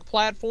 The tech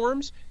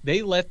platforms,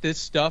 they let this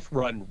stuff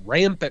run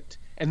rampant.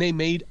 And they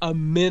made a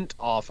mint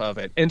off of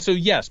it. And so,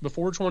 yes,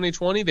 before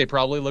 2020, they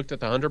probably looked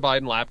at the Hunter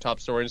Biden laptop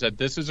story and said,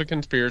 this is a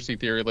conspiracy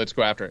theory. Let's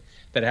go after it.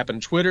 That happened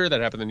on Twitter.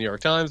 That happened in the New York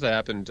Times. That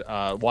happened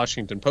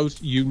Washington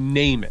Post. You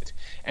name it.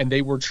 And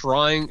they were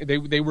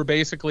they were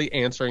basically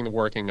answering the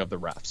working of the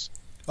refs.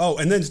 Oh,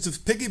 and then to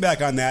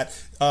piggyback on that,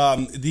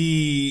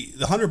 the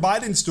Hunter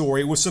Biden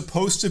story was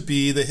supposed to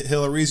be the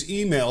Hillary's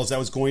emails that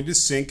was going to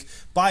sink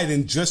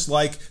Biden, just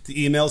like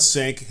the emails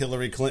sank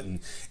Hillary Clinton.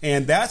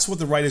 And that's what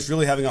the right is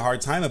really having a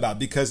hard time about,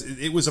 because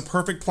it was a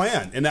perfect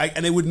plan.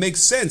 And it would make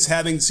sense,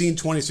 having seen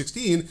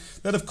 2016,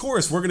 that of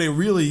course we're going to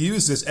really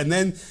use this. And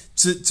then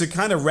to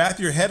kind of wrap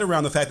your head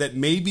around the fact that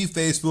maybe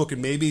Facebook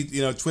and maybe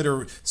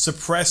Twitter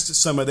suppressed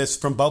some of this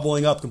from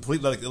bubbling up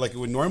completely like it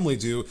would normally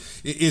do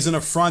is an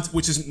affront,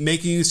 which is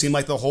making you seem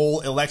like the whole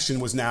election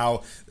was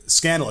now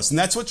scandalous. And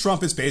that's what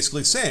Trump is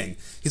basically saying.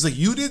 He's like,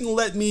 you didn't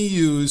let me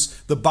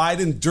use the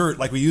Biden dirt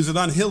like we use it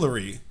on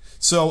Hillary,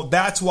 so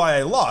that's why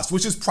I lost,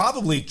 which is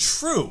probably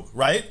true,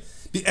 right?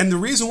 And the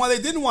reason why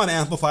they didn't want to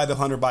amplify the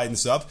Hunter Biden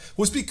stuff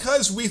was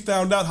because we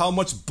found out how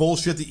much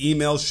bullshit the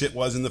email shit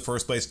was in the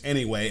first place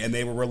anyway, and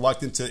they were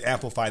reluctant to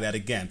amplify that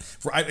again.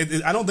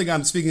 I don't think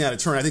I'm speaking out of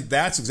turn. I think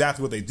that's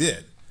exactly what they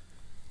did.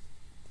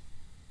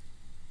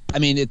 I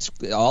mean, it's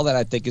all that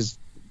I think is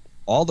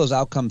all those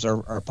outcomes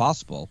are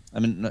possible. I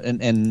mean,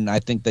 and I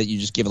think that you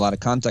just give a lot of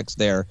context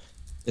there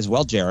as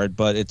well, Jared.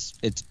 But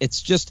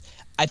it's just,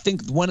 I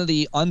think one of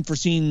the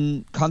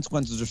unforeseen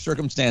consequences or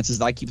circumstances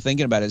that I keep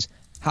thinking about is,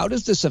 how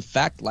does this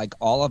affect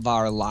all of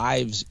our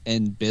lives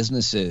and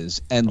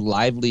businesses and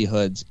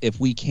livelihoods if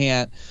we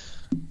can't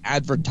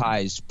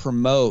advertise,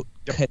 promote,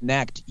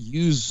 connect,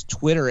 use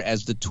Twitter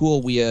as the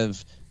tool we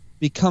have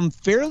become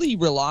fairly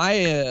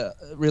reliant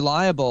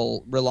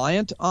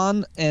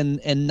on,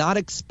 and not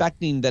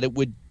expecting that it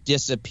would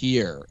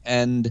disappear?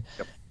 And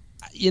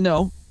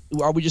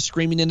are we just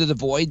screaming into the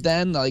void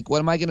then? What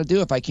am I going to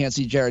do if I can't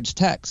see Jared's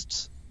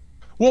texts?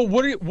 Well,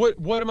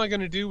 what am I going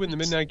to do when the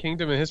Midnight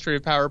Kingdom: A History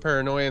of Power,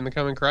 Paranoia, and the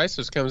Coming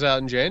Crisis comes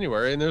out in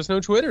January and there's no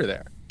Twitter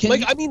there? For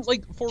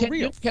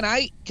real.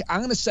 I'm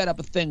going to set up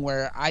a thing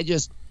where I'm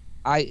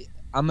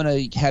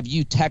going to have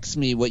you text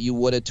me what you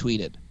would have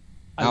tweeted.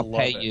 I'll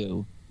pay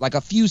you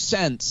a few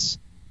cents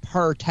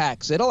per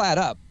text. It'll add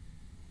up.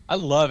 I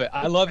love it.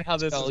 I love how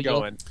this is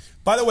going.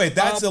 By the way,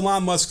 that's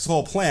Elon Musk's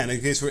whole plan, in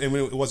case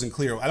it wasn't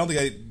clear. I don't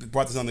think I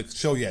brought this on the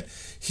show yet.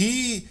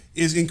 He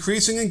is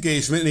increasing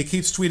engagement, and he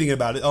keeps tweeting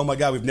about it. Oh, my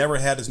God, we've never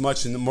had as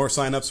much and more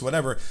signups,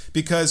 whatever,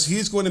 because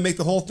he's going to make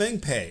the whole thing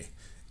pay.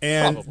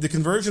 And the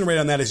conversion rate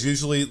on that is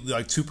usually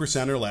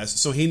 2% or less.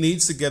 So he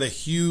needs to get a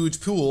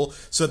huge pool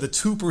so the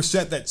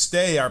 2% that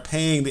stay are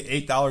paying the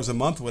 $8 a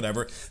month,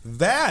 whatever.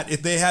 That,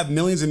 if they have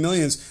millions and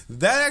millions,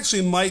 that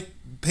actually might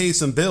pay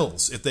some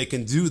bills if they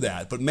can do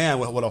that. But man,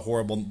 what a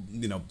horrible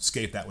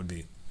scape that would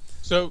be.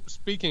 So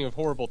speaking of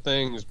horrible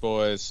things,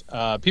 boys,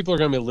 people are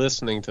going to be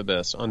listening to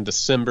this on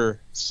December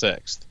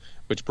 6th,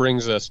 which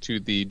brings us to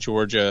the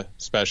Georgia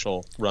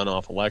special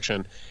runoff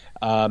election.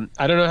 I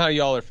don't know how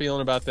y'all are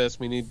feeling about this.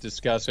 We need to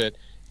discuss it.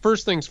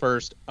 First things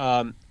first,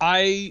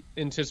 I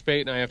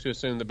anticipate, and I have to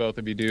assume that both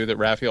of you do, that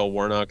Raphael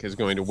Warnock is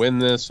going to win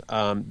this.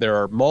 There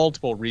are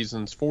multiple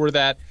reasons for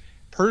that.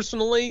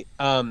 Personally,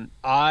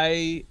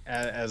 I,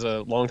 as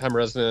a longtime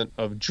resident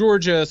of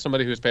Georgia,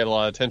 somebody who's paid a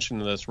lot of attention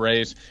to this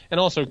race and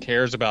also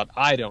cares about,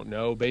 I don't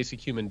know, basic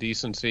human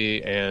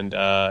decency and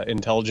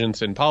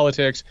intelligence in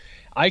politics,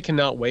 I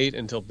cannot wait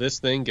until this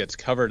thing gets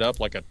covered up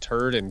like a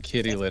turd in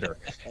kitty litter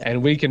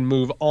and we can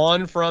move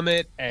on from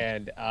it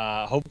and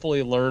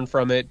hopefully learn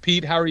from it.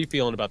 Pete, how are you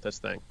feeling about this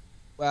thing?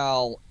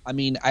 Well, I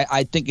mean,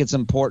 I think it's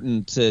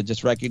important to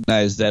just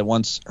recognize that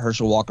once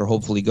Herschel Walker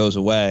hopefully goes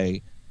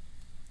away,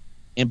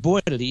 and boy,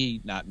 did he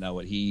not know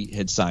what he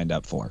had signed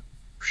up for.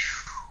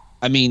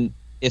 I mean,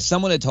 if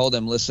someone had told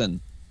him,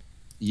 listen,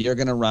 you're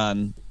going to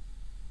run,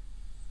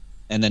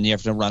 and then you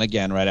have to run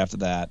again right after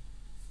that,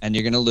 and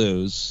you're going to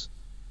lose,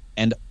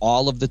 and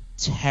all of the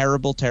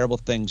terrible, terrible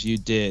things you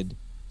did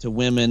to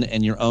women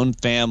and your own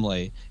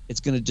family, it's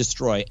going to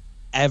destroy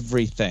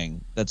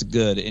everything that's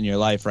good in your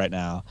life right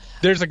now.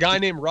 There's a guy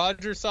named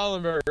Roger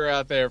Sullenberger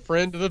out there,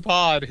 friend of the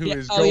pod, who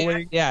is going to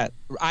hurt you.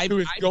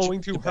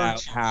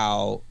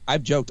 How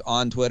I've joked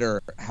on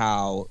Twitter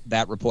how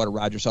that reporter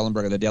Roger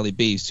Sullenberger, the Daily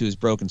Beast, who has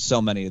broken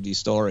so many of these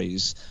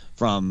stories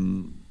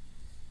from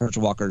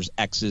Herschel Walker's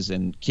exes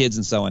and kids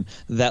and so on,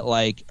 that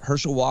like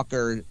Herschel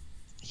Walker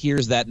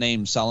hears that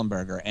name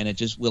Sullenberger and it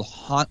just will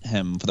haunt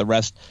him for the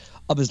rest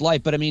of his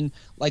life. But I mean,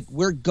 like,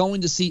 we're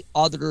going to see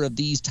other of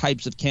these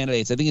types of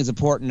candidates. I think it's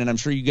important, and I'm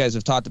sure you guys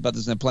have talked about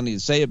this and have plenty to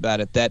say about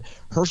it, that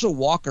Herschel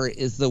Walker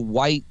is the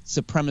white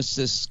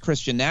supremacist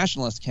Christian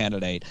nationalist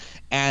candidate.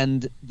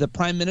 And the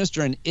prime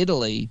minister in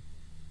Italy,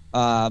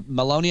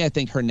 Meloni, I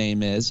think her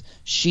name is,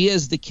 she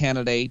is the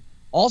candidate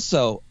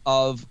also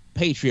of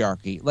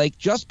patriarchy. Like,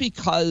 just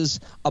because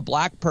a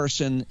black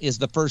person is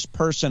the first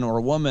person or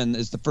a woman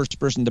is the first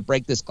person to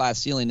break this glass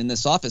ceiling in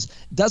this office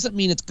doesn't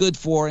mean it's good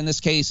for, in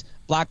this case,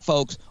 black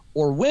folks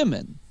or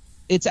women.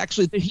 It's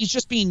actually, he's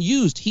just being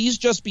used. He's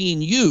just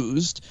being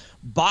used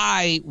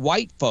by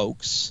white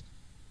folks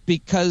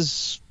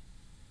because,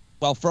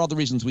 well, for all the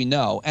reasons we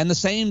know. And the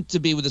same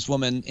to be with this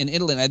woman in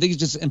Italy. And I think it's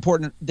just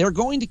important. They're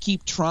going to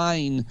keep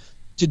trying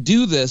to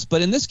do this.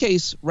 But in this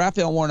case,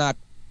 Raphael Warnock,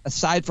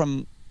 aside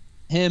from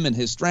him and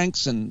his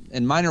strengths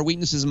and minor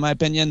weaknesses, in my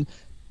opinion,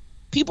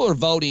 people are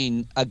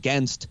voting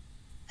against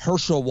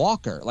Herschel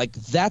Walker. Like,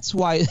 that's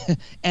why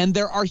 – and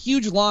there are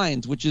huge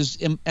lines, which is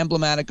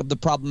emblematic of the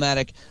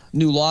problematic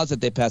new laws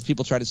that they passed.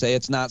 People try to say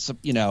it's not,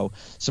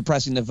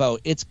 suppressing the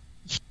vote. It's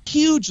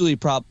hugely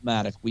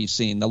problematic. We've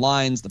seen the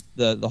lines,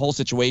 the whole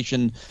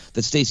situation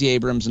that Stacey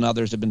Abrams and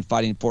others have been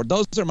fighting for.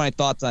 Those are my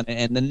thoughts on it.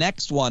 And the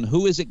next one,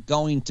 who is it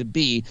going to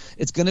be?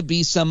 It's going to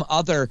be some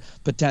other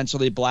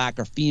potentially black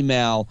or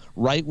female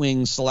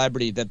right-wing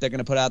celebrity that they're going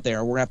to put out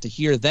there. We're going to have to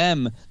hear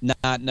them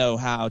not know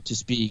how to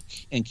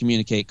speak and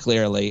communicate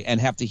clearly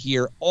and have to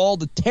hear all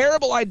the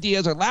terrible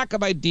ideas or lack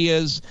of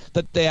ideas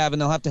that they have,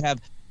 and they'll have to have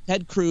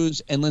Ted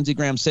Cruz and Lindsey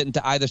Graham sitting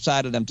to either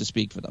side of them to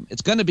speak for them.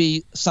 It's going to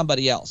be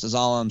somebody else, is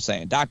all I'm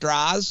saying. Dr.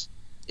 Oz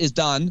is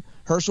done.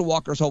 Herschel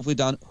Walker's hopefully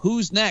done.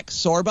 Who's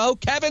next? Sorbo?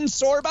 Kevin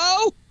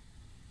Sorbo?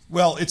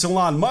 Well, it's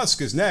Elon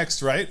Musk is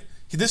next, right?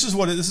 This is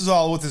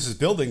all what this is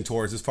building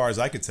towards, as far as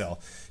I could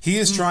tell. He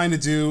is trying to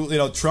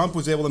do, Trump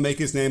was able to make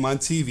his name on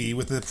TV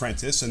with The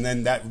Apprentice, and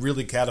then that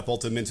really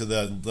catapulted him into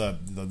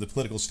the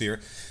political sphere.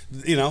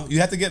 You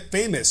have to get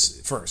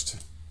famous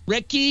first.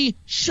 Ricky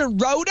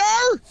Schroeder?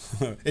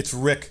 It's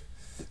Rick.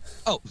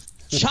 Oh,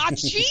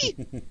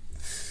 Chachi?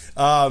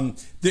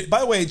 By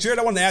the way, Jared,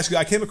 I wanted to ask you,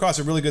 I came across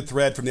a really good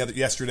thread from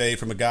yesterday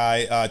from a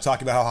guy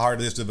talking about how hard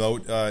it is to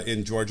vote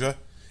in Georgia.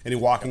 And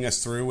he's walking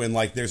us through, and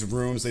like there's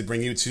rooms they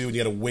bring you to, and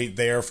you got to wait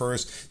there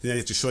first. Then you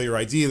have to show your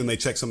ID, and then they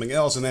check something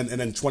else, and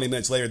then 20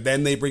 minutes later,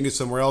 then they bring you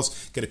somewhere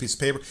else, get a piece of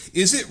paper.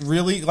 Is it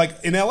really like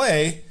in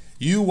LA?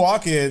 You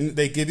walk in,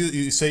 they give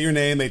you say your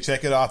name, they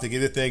check it off, they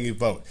give you a thing, you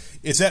vote.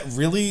 Is that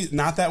really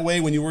not that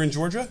way when you were in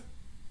Georgia?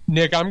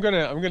 Nick, I'm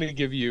gonna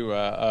give you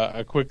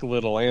a quick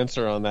little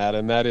answer on that,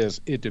 and that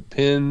is it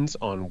depends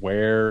on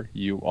where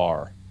you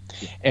are.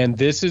 And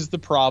this is the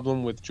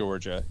problem with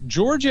Georgia.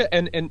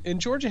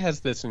 And Georgia has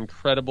this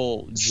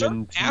incredible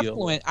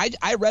affluent.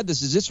 I read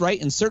this. Is this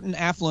right? In certain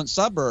affluent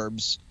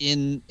suburbs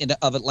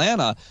of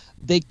Atlanta,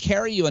 they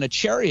carry you in a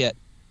chariot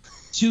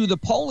to the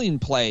polling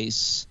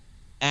place.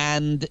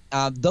 And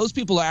those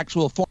people are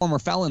actual former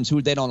felons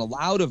who they don't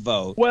allow to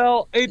vote.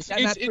 Well, it's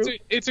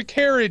a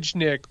carriage,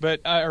 Nick,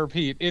 or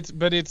Pete. It's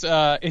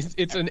an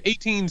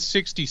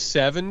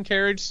 1867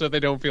 carriage, so they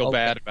don't feel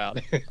bad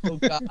about it. Oh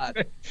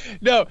God.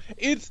 No,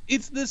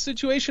 it's this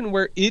situation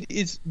where it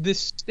is this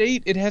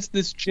state. It has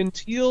this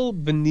genteel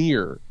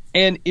veneer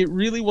And it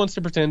really wants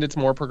to pretend it's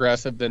more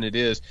progressive than it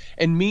is.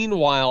 And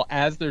meanwhile,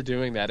 as they're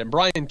doing that, and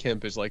Brian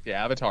Kemp is like the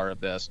avatar of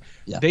this,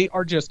 they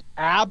are just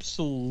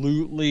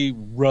absolutely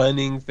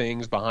running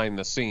things behind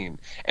the scene.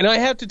 And I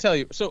have to tell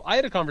you, so I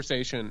had a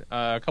conversation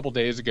a couple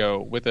days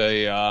ago with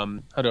a,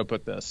 how do I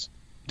put this?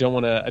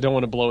 I don't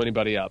want to blow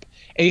anybody up.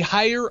 A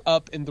higher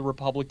up in the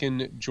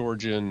Republican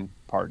Georgian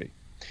Party.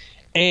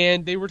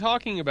 And they were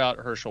talking about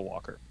Herschel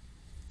Walker.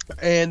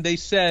 And they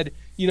said,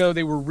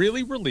 they were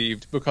really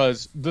relieved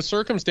because the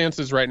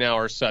circumstances right now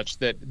are such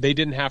that they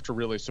didn't have to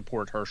really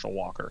support Herschel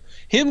Walker.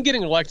 Him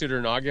getting elected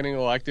or not getting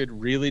elected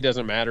really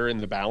doesn't matter in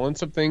the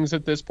balance of things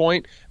at this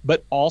point.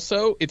 But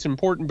also it's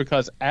important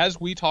because as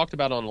we talked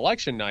about on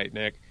election night,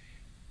 Nick,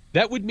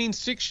 that would mean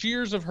 6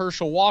 years of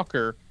Herschel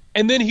Walker.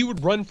 And then he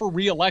would run for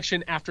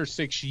re-election after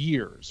 6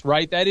 years,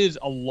 right? That is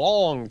a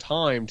long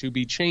time to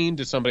be chained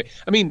to somebody.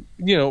 I mean,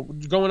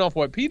 going off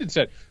what Pete had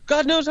said,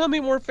 God knows how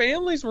many more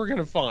families we're going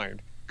to find.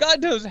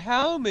 God knows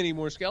how many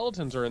more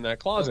skeletons are in that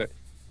closet.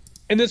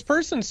 And this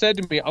person said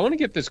to me, I want to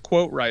get this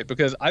quote right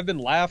because I've been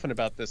laughing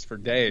about this for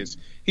days.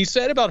 He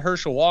said about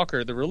Herschel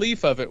Walker, the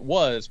relief of it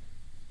was,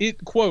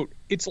 quote,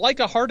 it's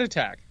like a heart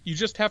attack. You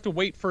just have to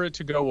wait for it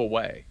to go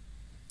away.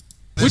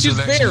 Which is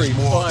very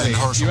funny.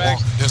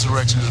 This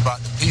election is about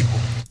the people.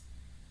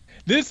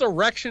 This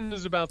election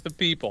is about the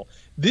people.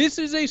 This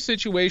is a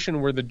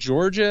situation where the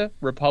Georgia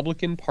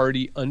Republican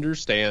Party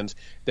understands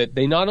that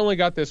they not only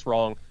got this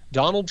wrong,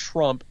 Donald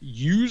Trump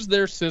used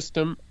their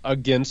system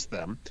against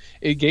them.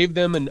 It gave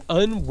them an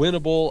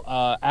unwinnable,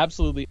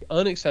 absolutely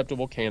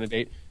unacceptable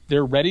candidate.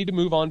 They're ready to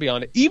move on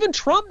beyond it. Even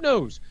Trump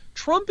knows.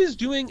 Trump is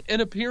doing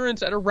an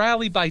appearance at a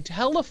rally by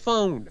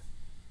telephone.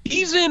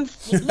 He's in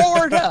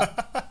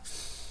Florida.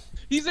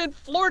 He's in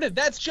Florida.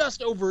 That's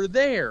just over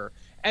there.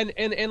 And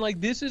like,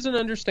 this is an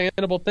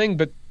understandable thing,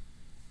 but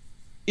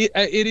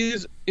it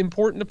is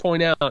important to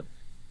point out,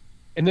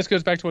 and this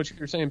goes back to what you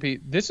were saying,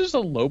 Pete, this is a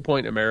low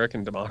point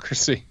American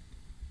democracy.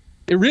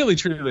 It really,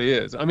 truly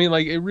is. I mean,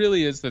 like, it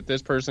really is that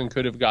this person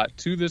could have got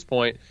to this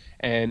point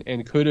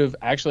and could have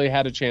actually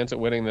had a chance at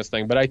winning this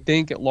thing. But I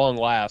think at long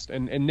last,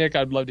 and Nick,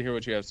 I'd love to hear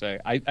what you have to say.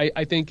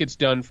 I think it's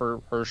done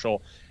for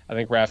Herschel. I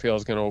think Raphael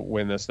is going to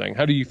win this thing.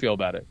 How do you feel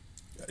about it?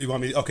 You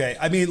want me? Okay.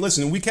 I mean,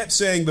 listen, we kept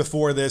saying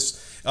before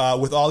this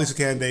with all these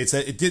candidates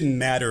that it didn't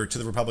matter to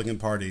the Republican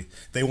Party.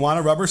 They want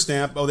a rubber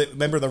stamp. Oh,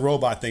 remember the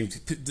robot thing?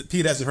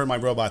 Pete hasn't heard my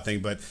robot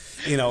thing, but,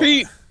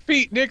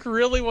 Pete, Nick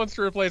really wants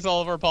to replace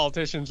all of our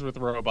politicians with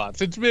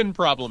robots. It's been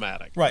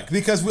problematic. Right,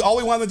 because all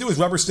we want to do is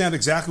rubber stamp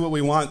exactly what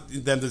we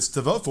want them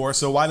to vote for,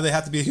 so why do they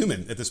have to be a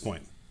human at this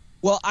point?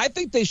 Well, I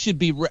think they should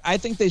be. I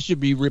think they should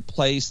be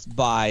replaced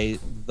by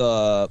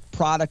the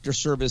product or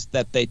service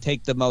that they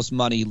take the most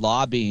money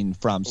lobbying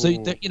from. So,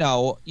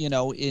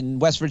 in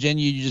West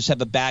Virginia, you just have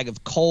a bag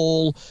of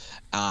coal.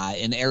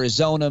 In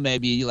Arizona,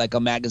 maybe like a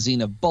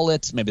magazine of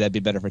bullets. Maybe that'd be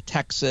better for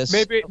Texas.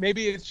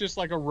 Maybe it's just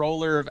like a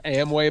roller of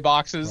Amway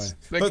boxes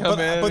that come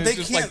in and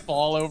just like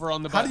fall over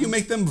on the button. How do you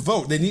make them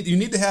vote? You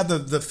need to have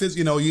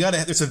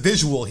it's a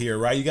visual here,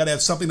 right? You got to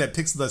have something that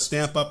picks the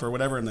stamp up or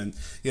whatever, and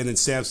then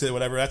stamps it,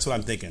 whatever. That's what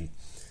I'm thinking.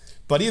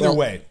 But either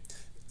way.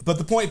 But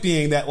the point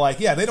being that,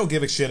 they don't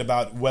give a shit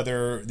about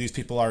whether these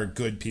people are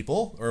good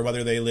people or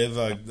whether they live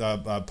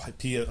a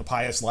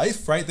pious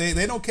life, right?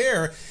 They don't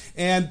care.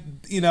 And,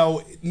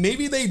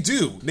 maybe they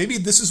do. Maybe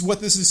this is what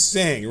this is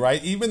saying,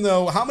 right? Even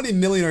though, how many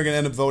million are going to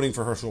end up voting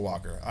for Herschel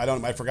Walker?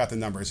 I forgot the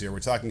numbers here.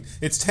 We're talking,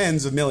 it's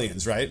tens of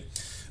millions, right?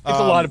 It's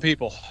a lot of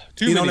people.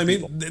 Too many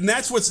people. And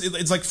that's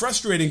it's like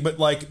frustrating, but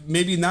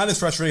maybe not as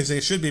frustrating as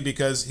it should be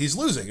because he's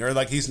losing or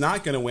he's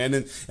not going to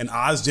win. And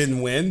Oz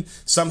didn't win.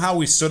 Somehow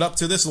we stood up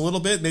to this a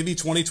little bit. Maybe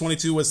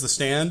 2022 was the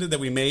stand that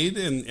we made.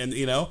 And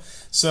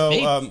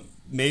so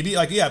maybe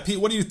Pete,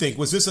 what do you think?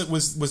 Was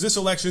this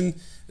election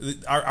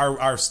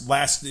our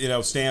last,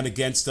 stand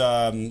against,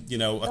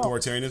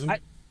 authoritarianism?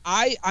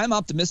 I'm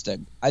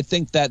optimistic. I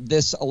think that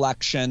this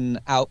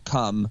election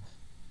outcome,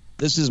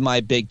 this is my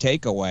big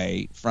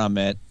takeaway from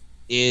it,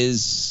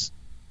 is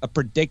a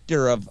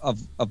predictor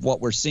of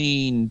what we're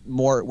seeing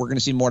more. We're going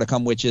to see more to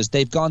come, which is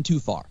they've gone too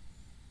far.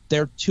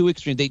 They're too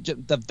extreme.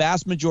 The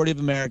vast majority of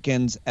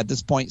Americans at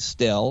this point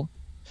still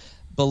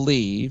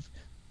believe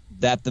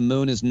that the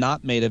moon is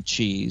not made of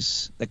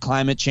cheese, that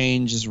climate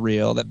change is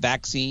real, that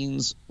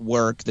vaccines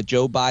work, that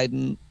Joe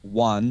Biden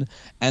won,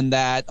 and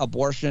that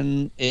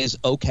abortion is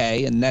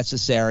okay and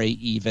necessary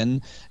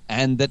even,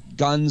 and that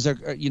guns are,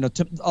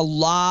 a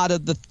lot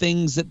of the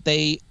things that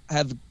they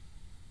have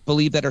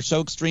believed that are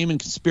so extreme and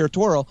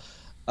conspiratorial,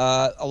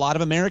 a lot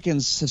of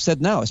Americans have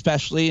said no,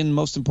 especially and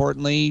most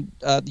importantly,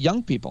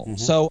 young people. Mm-hmm.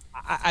 So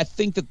I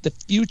think that the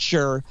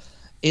future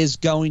is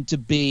going to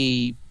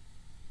be,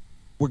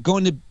 we're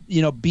going to,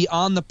 be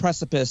on the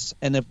precipice,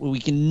 and if we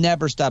can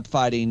never stop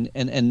fighting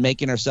and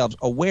making ourselves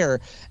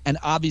aware. And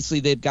obviously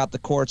they've got the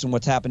courts, and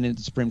what's happening at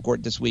the Supreme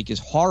Court this week is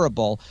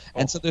horrible.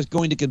 And so there's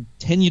going to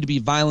continue to be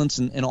violence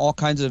and all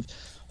kinds of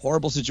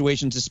horrible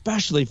situations,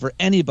 especially for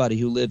anybody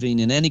who living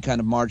in any kind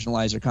of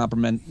marginalized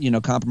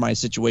or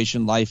compromised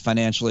situation, life,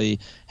 financially,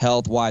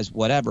 health wise,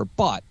 whatever.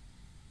 But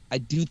I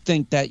do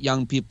think that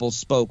young people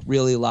spoke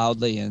really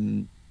loudly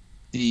in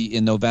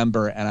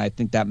November, and I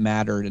think that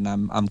mattered, and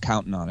I'm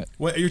counting on it.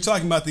 Well, you're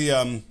talking about the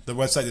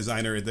website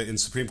designer in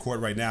Supreme Court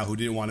right now who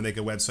didn't want to make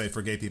a website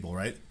for gay people,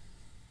 right?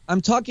 I'm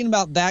talking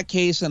about that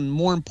case, and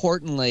more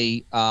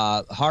importantly,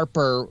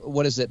 Harper.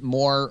 What is it?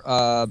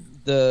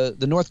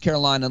 The North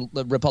Carolina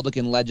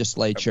Republican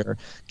legislature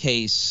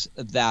case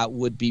that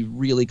would be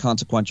really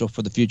consequential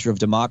for the future of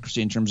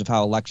democracy in terms of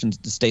how elections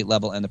at the state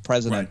level and the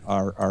president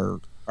are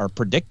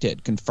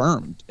predicted,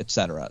 confirmed, et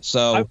cetera.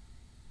 So.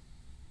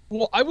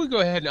 Well, I would go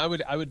ahead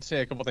and I would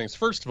say a couple things.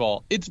 First of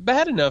all, it's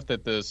bad enough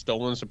that the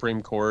stolen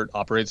Supreme Court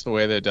operates the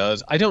way that it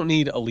does. I don't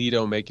need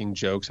Alito making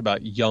jokes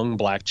about young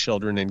black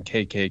children in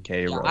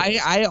KKK.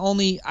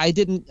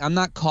 I'm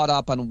not caught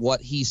up on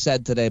what he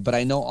said today, but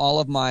I know all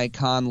of my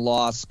con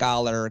law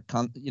scholar,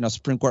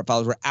 Supreme Court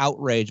followers were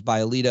outraged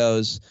by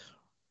Alito's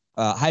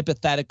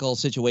hypothetical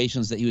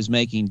situations that he was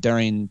making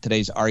during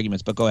today's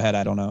arguments. But go ahead,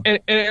 I don't know. And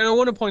I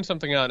want to point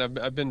something out.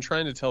 I've been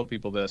trying to tell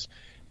people this.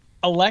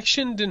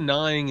 Election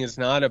denying is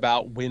not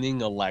about winning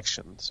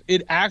elections.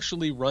 It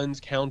actually runs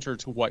counter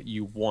to what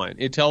you want.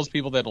 It tells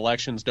people that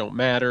elections don't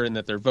matter and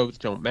that their votes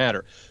don't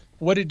matter.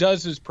 What it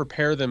does is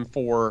prepare them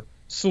for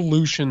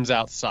solutions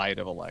outside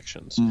of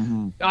elections.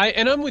 Mm-hmm.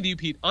 I'm with you,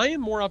 Pete. I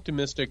am more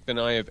optimistic than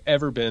I have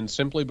ever been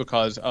simply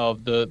because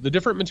of the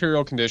different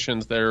material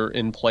conditions that are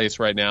in place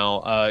right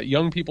now.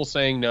 Young people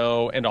saying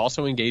no and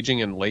also engaging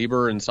in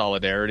labor and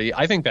solidarity.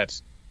 I think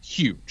that's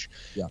huge.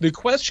 Yeah. The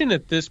question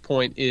at this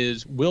point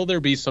is, will there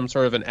be some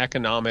sort of an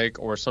economic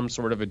or some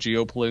sort of a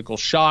geopolitical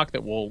shock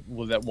that will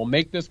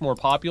make this more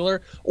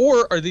popular,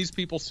 or are these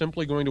people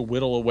simply going to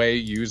whittle away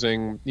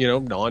using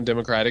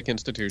non-democratic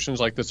institutions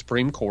like the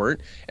Supreme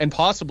Court and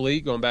possibly,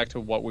 going back to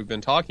what we've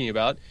been talking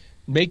about,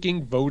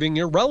 making voting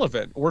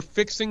irrelevant or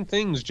fixing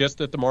things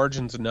just at the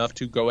margins enough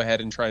to go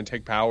ahead and try and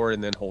take power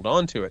and then hold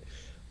on to it?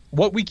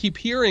 What we keep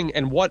hearing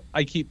and what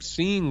I keep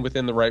seeing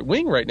within the right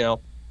wing right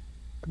now,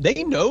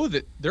 they know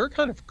that they're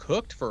kind of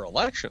cooked for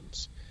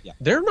elections. Yeah.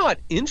 They're not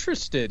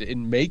interested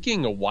in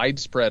making a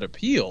widespread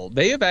appeal.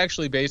 They have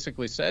actually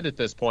basically said at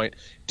this point,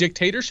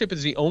 dictatorship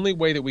is the only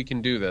way that we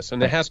can do this.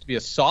 And it has to be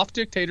a soft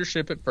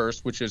dictatorship at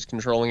first, which is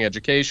controlling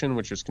education,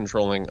 which is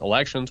controlling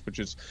elections, which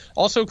is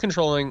also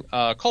controlling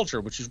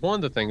culture, which is one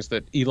of the things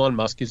that Elon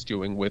Musk is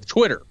doing with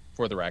Twitter,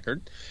 for the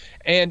record.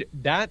 And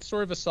that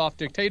sort of a soft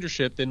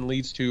dictatorship then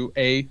leads to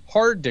a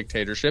hard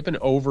dictatorship. And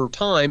over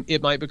time,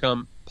 it might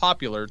become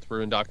popular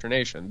through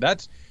indoctrination.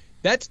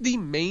 That's the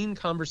main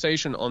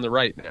conversation on the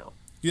right now.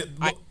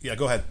 Yeah,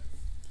 go ahead.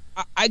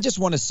 I just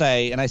want to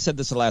say, and I said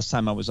this the last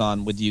time I was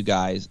on with you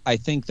guys, I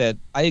think that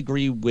I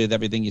agree with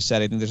everything you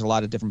said. I think there's a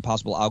lot of different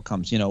possible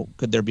outcomes.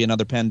 Could there be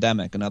another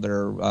pandemic,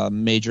 another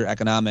major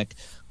economic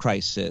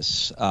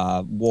crisis,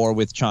 war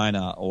with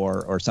China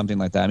or something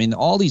like that? I mean,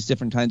 all these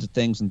different kinds of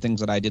things and things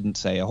that I didn't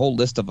say, a whole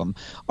list of them,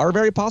 are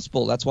very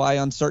possible. That's why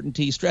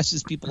uncertainty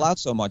stresses people out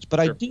so much.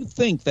 But sure. I do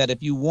think that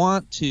if you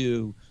want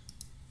to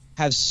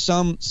have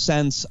some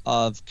sense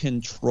of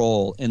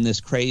control in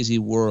this crazy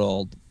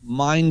world,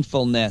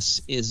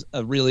 mindfulness is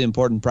a really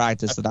important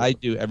practice that I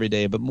do every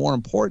day. But more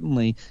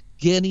importantly,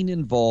 getting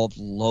involved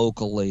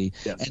locally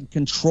and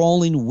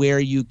controlling where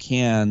you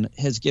can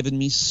has given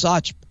me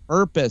such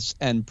purpose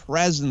and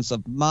presence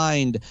of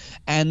mind.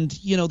 And,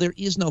 there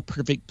is no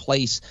perfect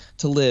place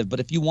to live. But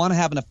if you want to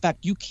have an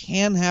effect, you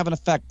can have an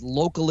effect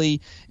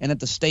locally and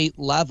at the state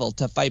level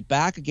to fight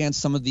back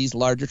against some of these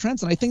larger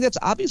trends. And I think that's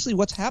obviously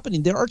what's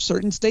happening. There are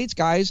certain states,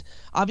 guys,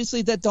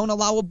 obviously, that don't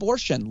allow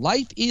abortion.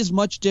 Life is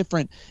much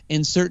different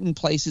in certain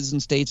places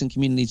and states and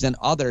communities than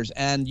others.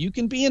 And you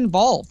can be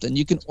involved and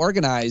you can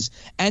organize.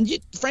 And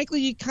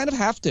frankly, you kind of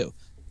have to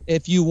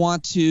if you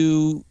want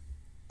to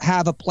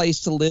have a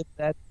place to live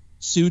that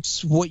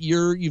suits what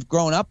you've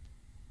grown up,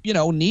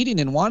 needing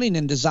and wanting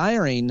and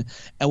desiring,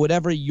 and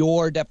whatever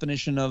your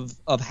definition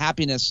of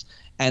happiness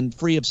and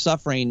free of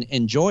suffering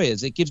and joy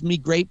is. It gives me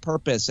great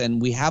purpose, and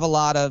we have a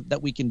lot of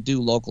that we can do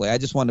locally. I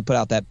just wanted to put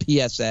out that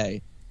PSA,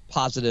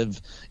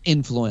 positive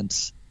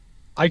influence.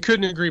 I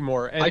couldn't agree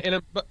more.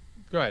 But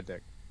go ahead,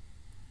 Dick.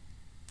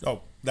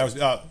 Oh, that was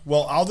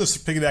well. I'll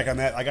just piggyback on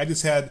that. Like, I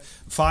just had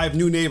 5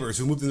 new neighbors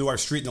who moved into our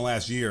street in the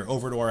last year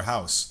over to our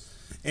house.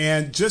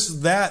 And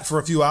just that for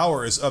a few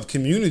hours of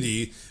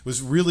community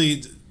was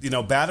really,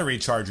 battery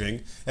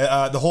charging.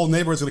 The whole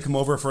neighborhood's going to come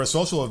over for a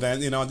social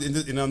event,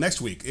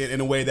 next week in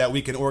a way that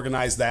we can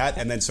organize that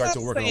and then start to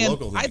work on a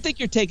local thing. I think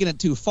you're taking it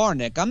too far,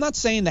 Nick. I'm not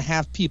saying to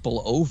have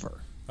people over.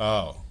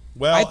 Oh,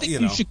 well, I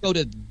think you should go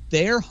to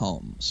their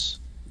homes.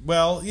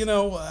 Well,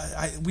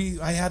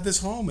 I had this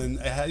home, and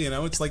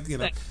it's like,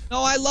 No,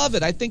 I love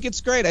it. I think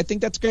it's great. I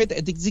think that's great.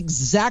 It's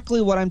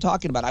exactly what I'm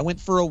talking about. I went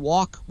for a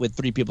walk with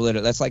 3 people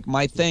that that's like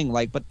my thing.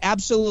 But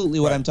absolutely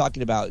what I'm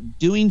talking about.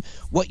 Doing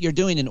what you're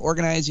doing and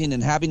organizing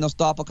and having those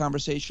thoughtful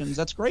conversations.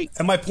 That's great.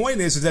 And my point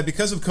is that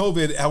because of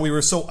COVID, how we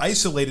were so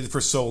isolated for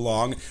so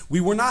long,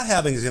 we were not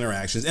having these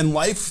interactions, and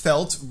life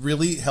felt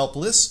really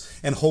helpless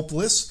and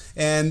hopeless,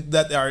 and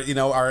that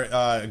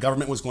our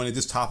government was going to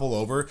just topple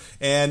over.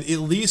 And at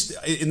least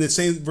in the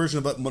same version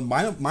of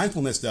what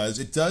mindfulness does,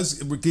 it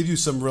does give you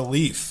some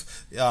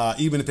relief,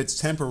 even if it's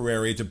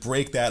temporary, to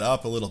break that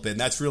up a little bit. And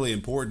that's really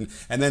important.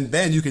 And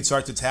then you can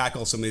start to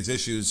tackle some of these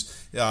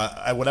issues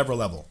at whatever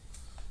level.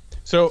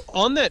 So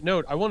on that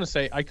note, I want to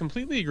say I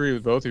completely agree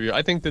with both of you.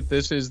 I think that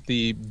this is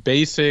the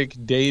basic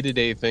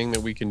day-to-day thing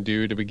that we can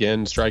do to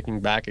begin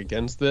striking back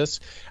against this.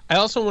 I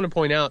also want to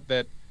point out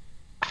that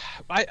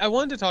I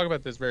wanted to talk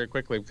about this very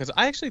quickly because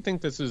I actually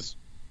think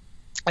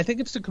I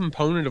think it's a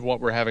component of what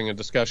we're having a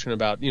discussion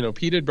about. You know,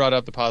 Pete had brought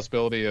up the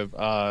possibility of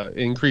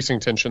increasing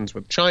tensions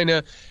with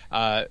China.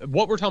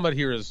 What we're talking about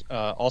here is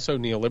also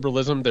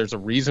neoliberalism. There's a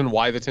reason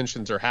why the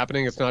tensions are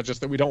happening. It's not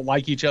just that we don't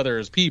like each other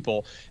as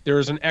people. There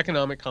is an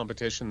economic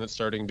competition that's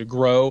starting to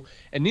grow.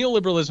 And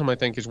neoliberalism, I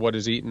think, is what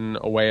has eaten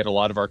away at a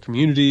lot of our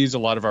communities, a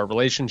lot of our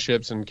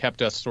relationships, and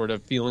kept us sort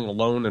of feeling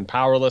alone and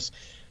powerless.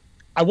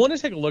 I want to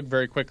take a look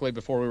very quickly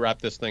before we wrap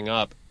this thing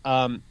up.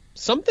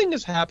 Something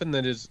has happened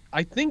that is,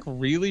 I think,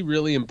 really,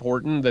 really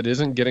important that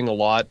isn't getting a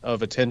lot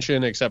of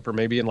attention, except for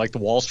maybe in like the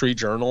Wall Street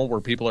Journal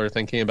where people are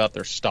thinking about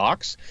their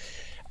stocks.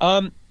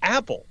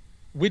 Apple,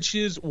 which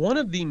is one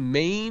of the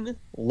main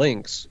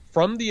links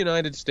from the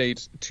United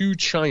States to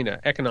China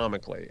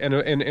economically.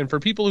 And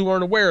for people who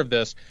aren't aware of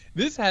this,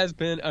 this has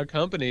been a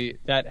company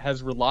that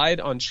has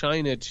relied on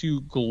China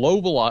to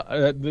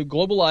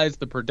globalize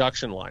the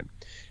production line.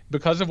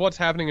 Because of what's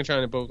happening in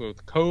China, both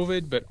with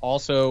COVID, but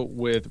also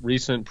with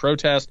recent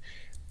protests,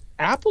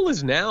 Apple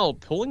is now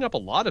pulling up a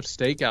lot of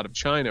stake out of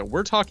China.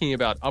 We're talking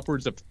about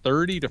upwards of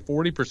 30 to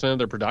 40% of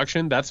their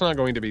production. That's not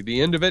going to be the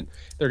end of it.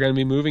 They're going to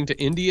be moving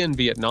to India and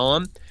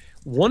Vietnam.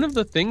 One of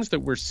the things that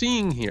we're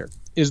seeing here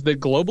is that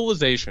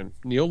globalization,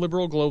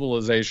 neoliberal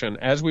globalization,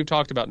 as we've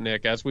talked about,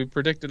 Nick, as we've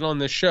predicted on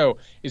this show,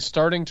 is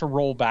starting to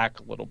roll back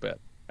a little bit,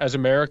 as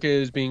America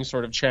is being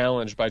sort of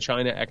challenged by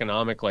China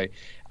economically.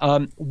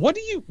 What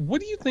do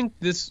you think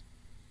this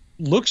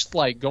looks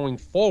like going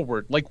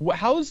forward? Like,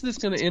 how is this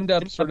going to end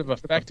up sort of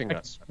affecting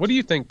us? What do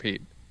you think,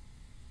 Pete?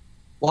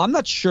 Well, I'm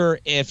not sure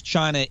if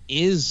China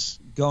is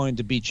going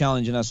to be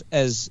challenging us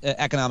as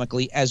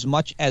economically as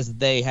much as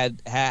they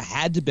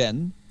had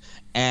been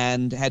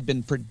and had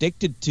been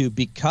predicted to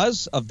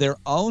because of their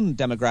own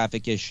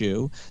demographic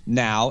issue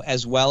now,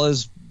 as well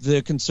as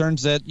the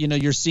concerns that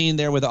you're seeing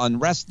there with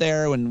unrest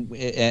there and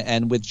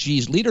with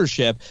Xi's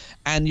leadership,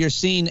 and you're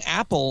seeing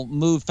Apple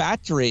move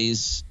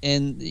factories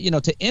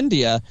to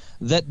India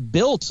that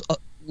built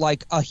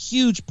like a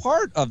huge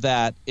part of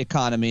that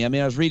economy. I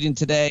mean, I was reading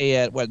today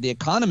at The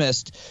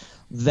Economist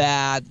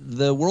that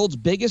the world's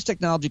biggest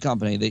technology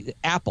company, the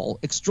Apple,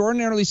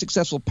 extraordinarily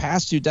successful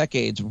past 2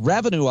 decades,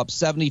 revenue up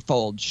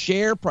 70-fold,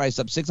 share price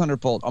up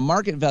 600-fold, a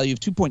market value of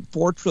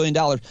 $2.4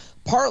 trillion,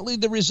 partly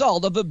the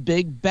result of a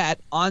big bet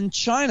on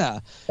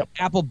China. Yep.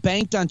 Apple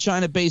banked on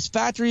China-based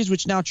factories,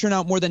 which now churn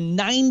out more than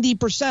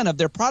 90% of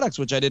their products,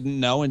 which I didn't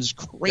know, and is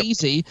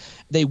crazy. Yep.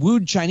 They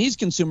wooed Chinese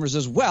consumers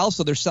as well,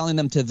 so they're selling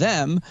them to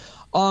them.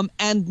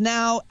 And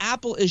now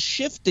Apple is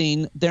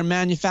shifting their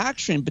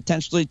manufacturing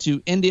potentially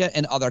to India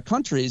and other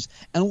countries.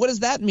 And what does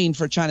that mean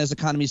for China's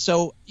economy?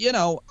 So,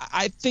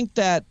 I think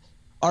that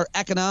our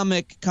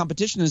economic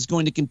competition is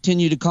going to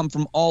continue to come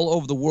from all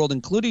over the world,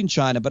 including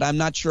China. But I'm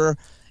not sure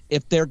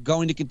if they're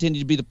going to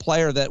continue to be the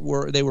player that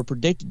they were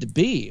predicted to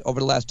be over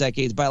the last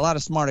decades by a lot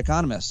of smart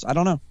economists. I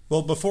don't know.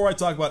 Well, before I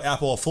talk about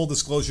Apple, full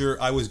disclosure,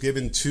 I was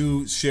given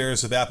 2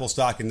 shares of Apple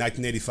stock in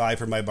 1985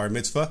 for my bar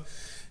mitzvah.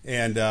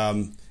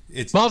 And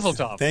it's Mazel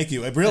tov. Thank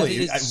you. It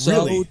really, that is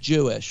so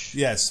Jewish.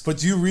 Yes, but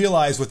do you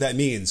realize what that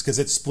means? Because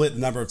it's split a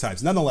number of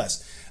times.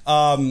 Nonetheless,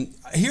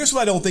 here's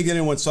what I don't think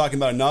anyone's talking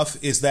about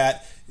enough is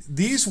that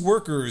these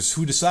workers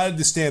who decided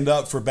to stand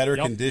up for better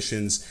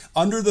conditions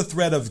under the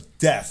threat of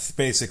death,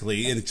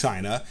 basically, in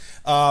China,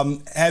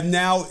 have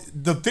now,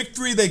 the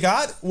victory they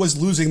got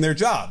was losing their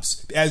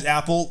jobs as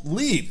Apple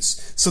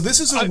leaves. So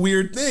this is a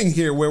weird thing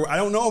here where I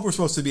don't know if we're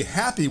supposed to be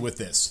happy with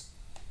this.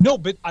 No,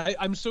 but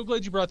I'm so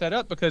glad you brought that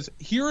up, because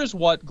here is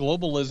what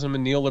globalism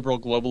and neoliberal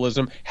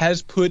globalism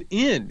has put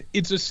in.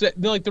 It's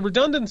like the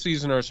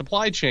redundancies in our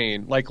supply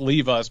chain, like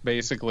leave us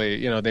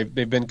basically,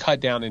 they've been cut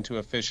down into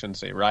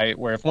efficiency, right?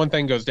 Where if one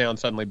thing goes down,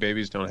 suddenly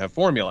babies don't have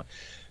formula.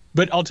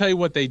 But I'll tell you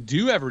what they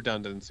do have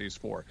redundancies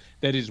for.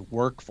 That is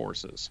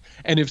workforces.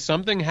 And if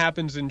something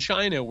happens in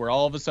China where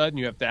all of a sudden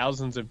you have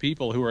thousands of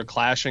people who are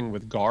clashing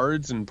with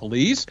guards and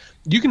police,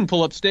 you can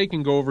pull up stake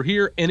and go over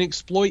here and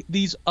exploit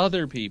these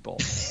other people.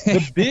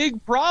 The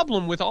big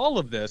problem with all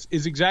of this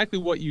is exactly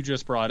what you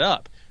just brought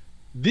up.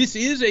 This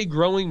is a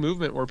growing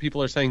movement where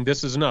people are saying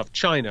this is enough.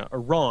 China,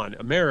 Iran,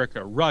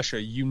 America,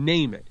 Russia, you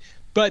name it.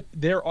 But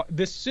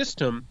this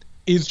system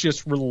is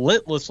just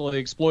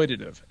relentlessly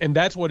exploitative. And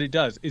that's what it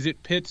does, is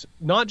it pits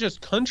not just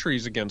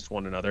countries against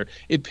one another,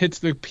 it pits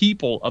the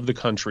people of the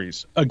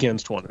countries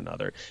against one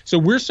another. So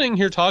we're sitting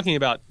here talking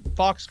about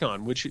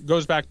Foxconn, which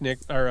goes back, Nick,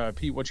 or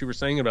Pete, what you were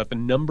saying about the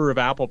number of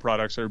Apple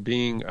products that are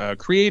being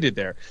created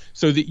there,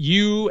 so that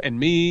you and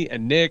me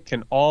and Nick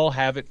can all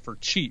have it for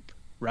cheap,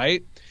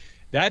 right?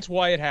 That's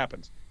why it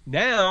happens.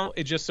 Now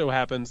it just so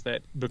happens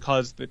that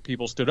because the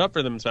people stood up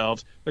for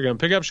themselves, they're going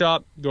to pick up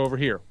shop, go over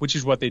here, which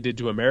is what they did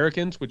to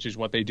Americans, which is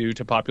what they do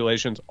to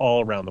populations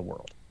all around the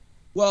world.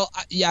 Well,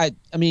 yeah,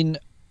 I mean,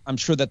 I'm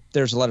sure that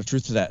there's a lot of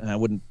truth to that, and I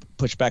wouldn't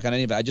push back on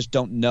any of it. I just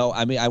don't know.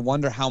 I mean, I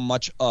wonder how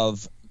much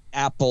of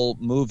Apple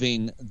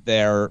moving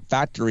their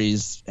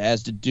factories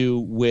has to do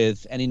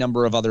with any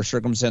number of other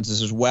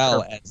circumstances as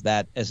well as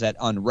that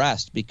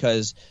unrest,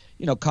 because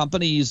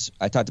companies,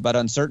 I talked about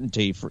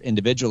uncertainty for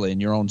individually in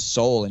your own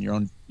soul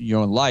and your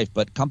own life,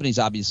 but companies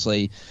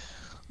obviously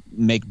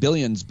make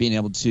billions being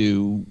able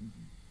to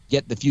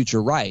get the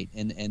future right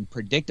and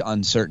predict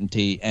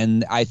uncertainty.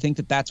 And I think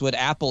that that's what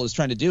Apple is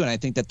trying to do. And I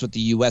think that's what the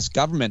U.S.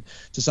 government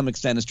to some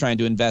extent is trying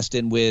to invest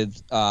in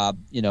with,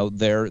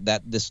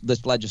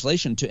 this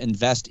legislation to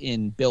invest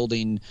in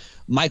building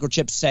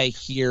microchips, say,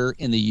 here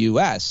in the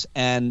U.S.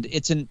 And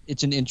it's an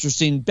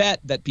interesting bet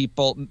that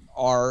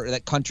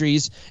that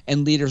countries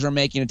and leaders are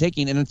making and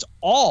taking. And it's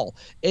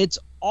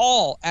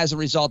all as a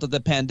result of the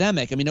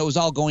pandemic. I mean, it was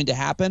all going to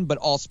happen, but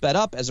all sped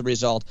up as a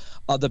result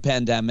of the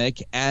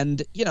pandemic.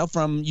 And,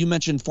 from you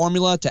mentioned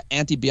formula to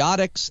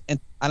antibiotics, and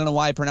I don't know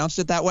why I pronounced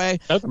it that way.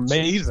 That's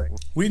amazing.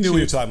 We knew what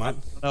you were talking about.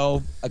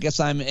 No, I guess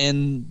I'm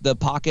in the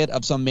pocket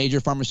of some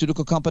major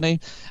pharmaceutical company,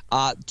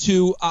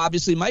 to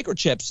obviously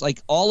microchips. Like,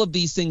 all of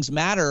these things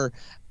matter.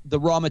 The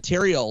raw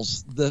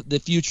materials,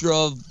 the future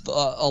of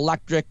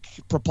electric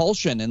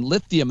propulsion and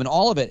lithium and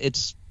all of it.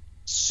 It's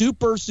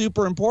super,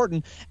 super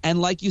important.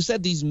 And like you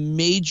said, these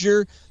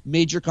major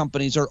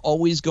companies are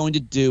always going to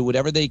do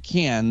whatever they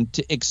can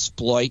to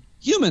exploit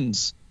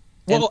humans.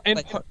 Well,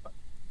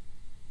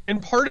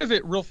 and part of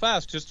it, real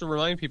fast, just to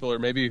remind people, or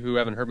maybe who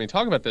haven't heard me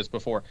talk about this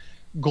before,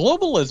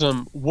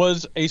 globalism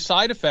was a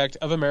side effect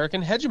of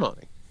American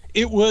hegemony.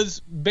 It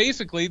was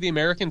basically the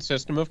American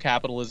system of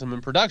capitalism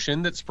and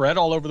production that spread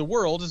all over the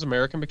world as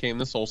America became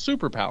the sole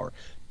superpower.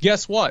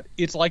 Guess what?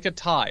 It's like a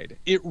tide.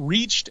 It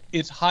reached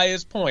its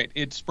highest point.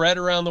 It spread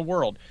around the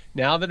world.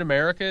 Now that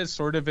America is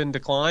sort of in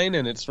decline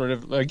and it's sort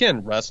of,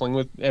 again, wrestling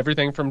with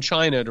everything from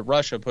China to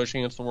Russia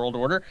pushing against the world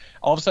order,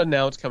 all of a sudden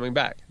now it's coming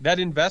back. That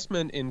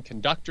investment in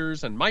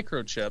conductors and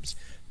microchips,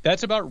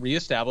 that's about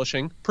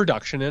reestablishing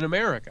production in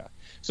America.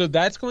 So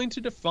that's going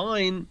to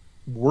define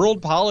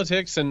world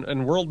politics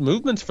and world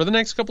movements for the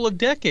next couple of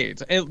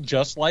decades, and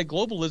just like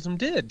globalism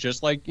did,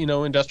 just like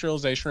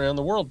industrialization around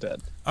the world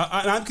did.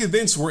 I'm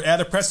convinced we're at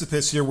a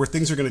precipice here where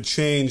things are going to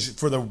change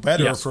for the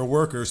better for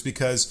workers,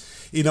 because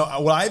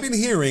what I've been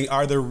hearing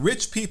are the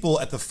rich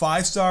people at the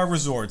 5-star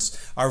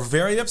resorts are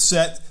very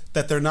upset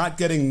that they're not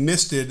getting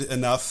misted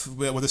enough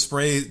with a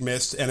spray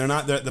mist, and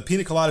the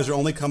pina coladas are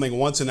only coming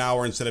once an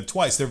hour instead of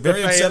twice. They're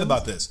very upset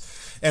about this.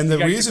 And the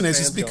reason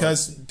is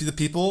because the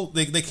people,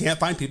 they can't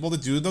find people to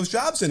do those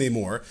jobs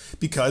anymore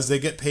because they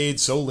get paid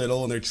so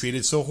little and they're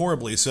treated so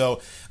horribly.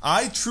 So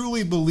I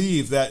truly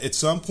believe that at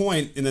some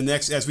point in the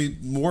next, as we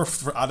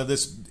morph out of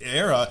this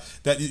era,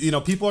 that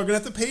people are going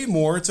to have to pay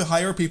more to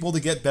hire people to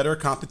get better,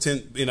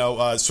 competent,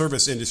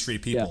 service industry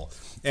people. Yeah.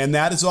 And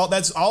that's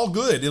all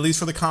good, at least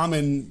for the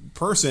common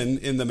person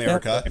in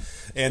America. Yeah.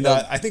 And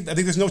I think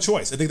there's no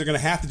choice. I think they're going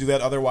to have to do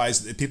that.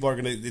 Otherwise, people are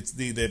going to.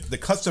 The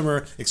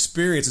customer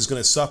experience is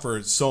going to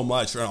suffer so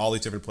much in all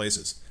these different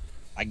places.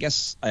 I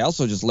guess I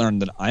also just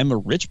learned that I'm a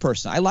rich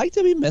person. I like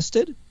to be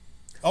misted.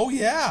 Oh,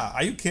 yeah.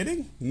 Are you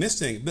kidding?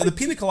 Misting. The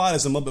pina colada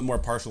is a little bit more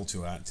partial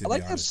to it, to I like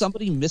be to have honest.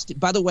 somebody mist it.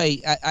 By the way,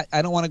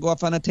 I don't want to go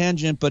off on a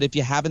tangent, but if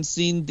you haven't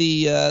seen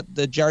the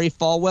Jerry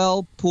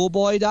Falwell Pool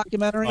Boy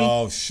documentary.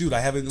 Oh, shoot.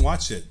 I haven't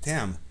watched it.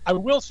 Damn. I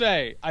will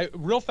say,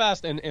 real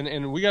fast,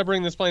 and we got to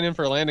bring this plane in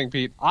for a landing,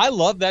 Pete. I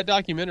love that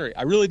documentary.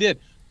 I really did.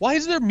 Why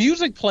is there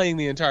music playing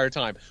the entire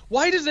time?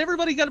 Why does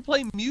everybody got to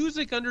play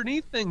music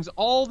underneath things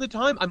all the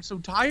time? I'm so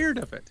tired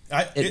of it.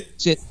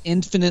 It's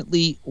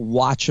infinitely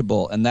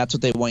watchable, and that's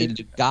what they want you to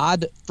do.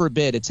 God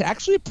forbid. It's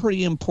actually a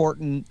pretty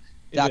important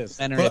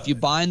documentary. If you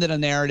buy into the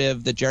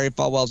narrative that Jerry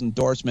Falwell's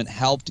endorsement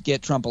helped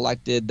get Trump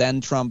elected,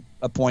 then Trump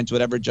appoints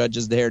whatever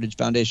judges the Heritage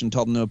Foundation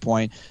told him to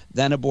appoint,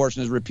 then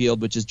abortion is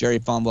repealed, which is Jerry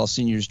Falwell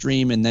Sr.'s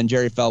dream, and then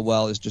Jerry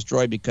Falwell is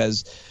destroyed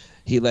because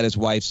he let his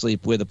wife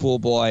sleep with a pool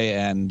boy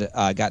and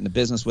got into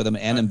business with him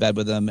and in bed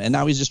with him. And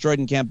now he's destroyed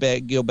and can't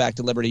go back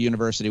to Liberty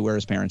University where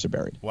his parents are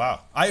buried. Wow.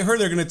 I heard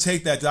they're going to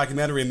take that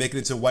documentary and make it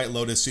into White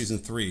Lotus Season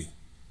 3.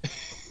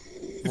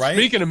 Right?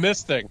 Speaking of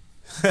misting.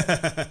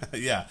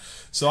 Yeah.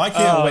 So I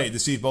can't wait to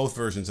see both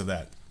versions of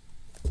that.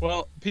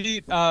 Well,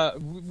 Pete,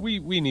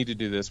 we need to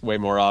do this way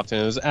more often.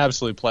 It was an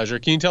absolute pleasure.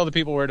 Can you tell the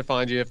people where to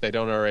find you if they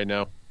don't already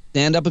know?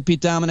 Stand Up with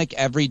Pete Dominick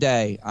every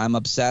day. I'm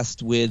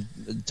obsessed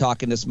with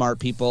talking to smart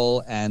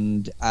people,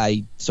 and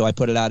so I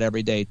put it out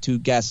every day. 2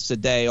 guests a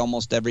day,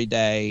 almost every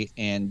day,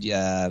 and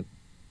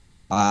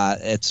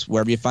it's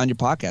wherever you find your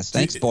podcast.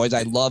 Thanks, boys.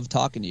 I love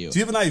talking to you. Do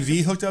you have an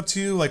IV hooked up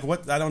to you? Like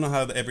what? I don't know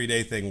how the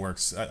everyday thing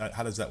works.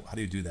 How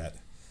do you do that?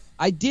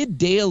 I did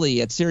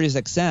daily at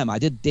SiriusXM. I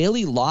did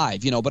daily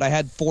live, but I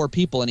had 4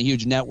 people and a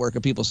huge network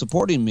of people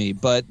supporting me.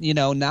 But,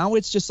 now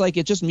it's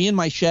just me in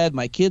my shed.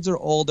 My kids are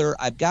older.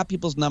 I've got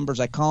people's numbers.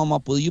 I call them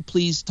up. Will you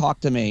please talk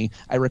to me?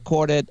 I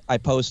record it. I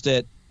post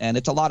it. and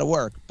it's a lot of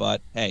work,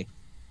 but hey,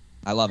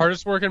 I love it.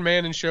 Hardest working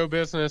man in show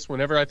business.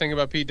 Whenever I think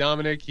about Pete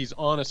Dominick, he's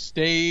on a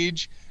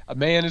stage. A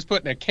man is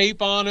putting a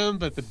cape on him,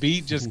 but the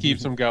beat just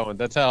keeps him going.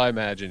 That's how I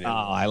imagine it. Oh,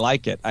 I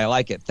like it.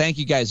 Thank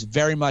you guys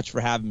very much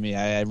for having me.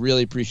 I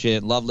really appreciate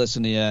it. Love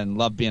listening to you and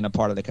love being a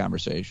part of the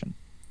conversation.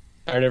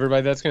 All right,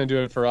 everybody, that's going to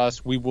do it for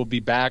us. We will be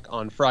back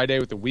on Friday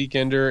with the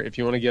Weekender. If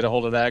you want to get a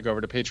hold of that, go over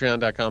to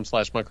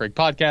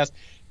patreon.com/MuckRakePodcast.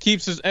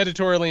 Keeps us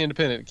editorially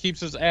independent.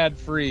 Keeps us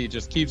ad-free.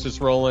 Just keeps us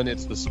rolling.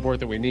 It's the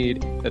support that we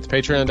need. That's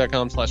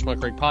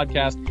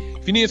patreon.com/MuckRakePodcast.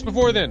 If you need us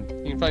before then,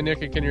 you can find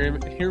Nick at Can You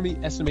Hear Me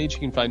SMH. You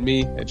can find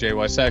me at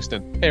JY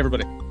Saxton. Hey,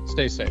 everybody,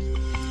 stay safe.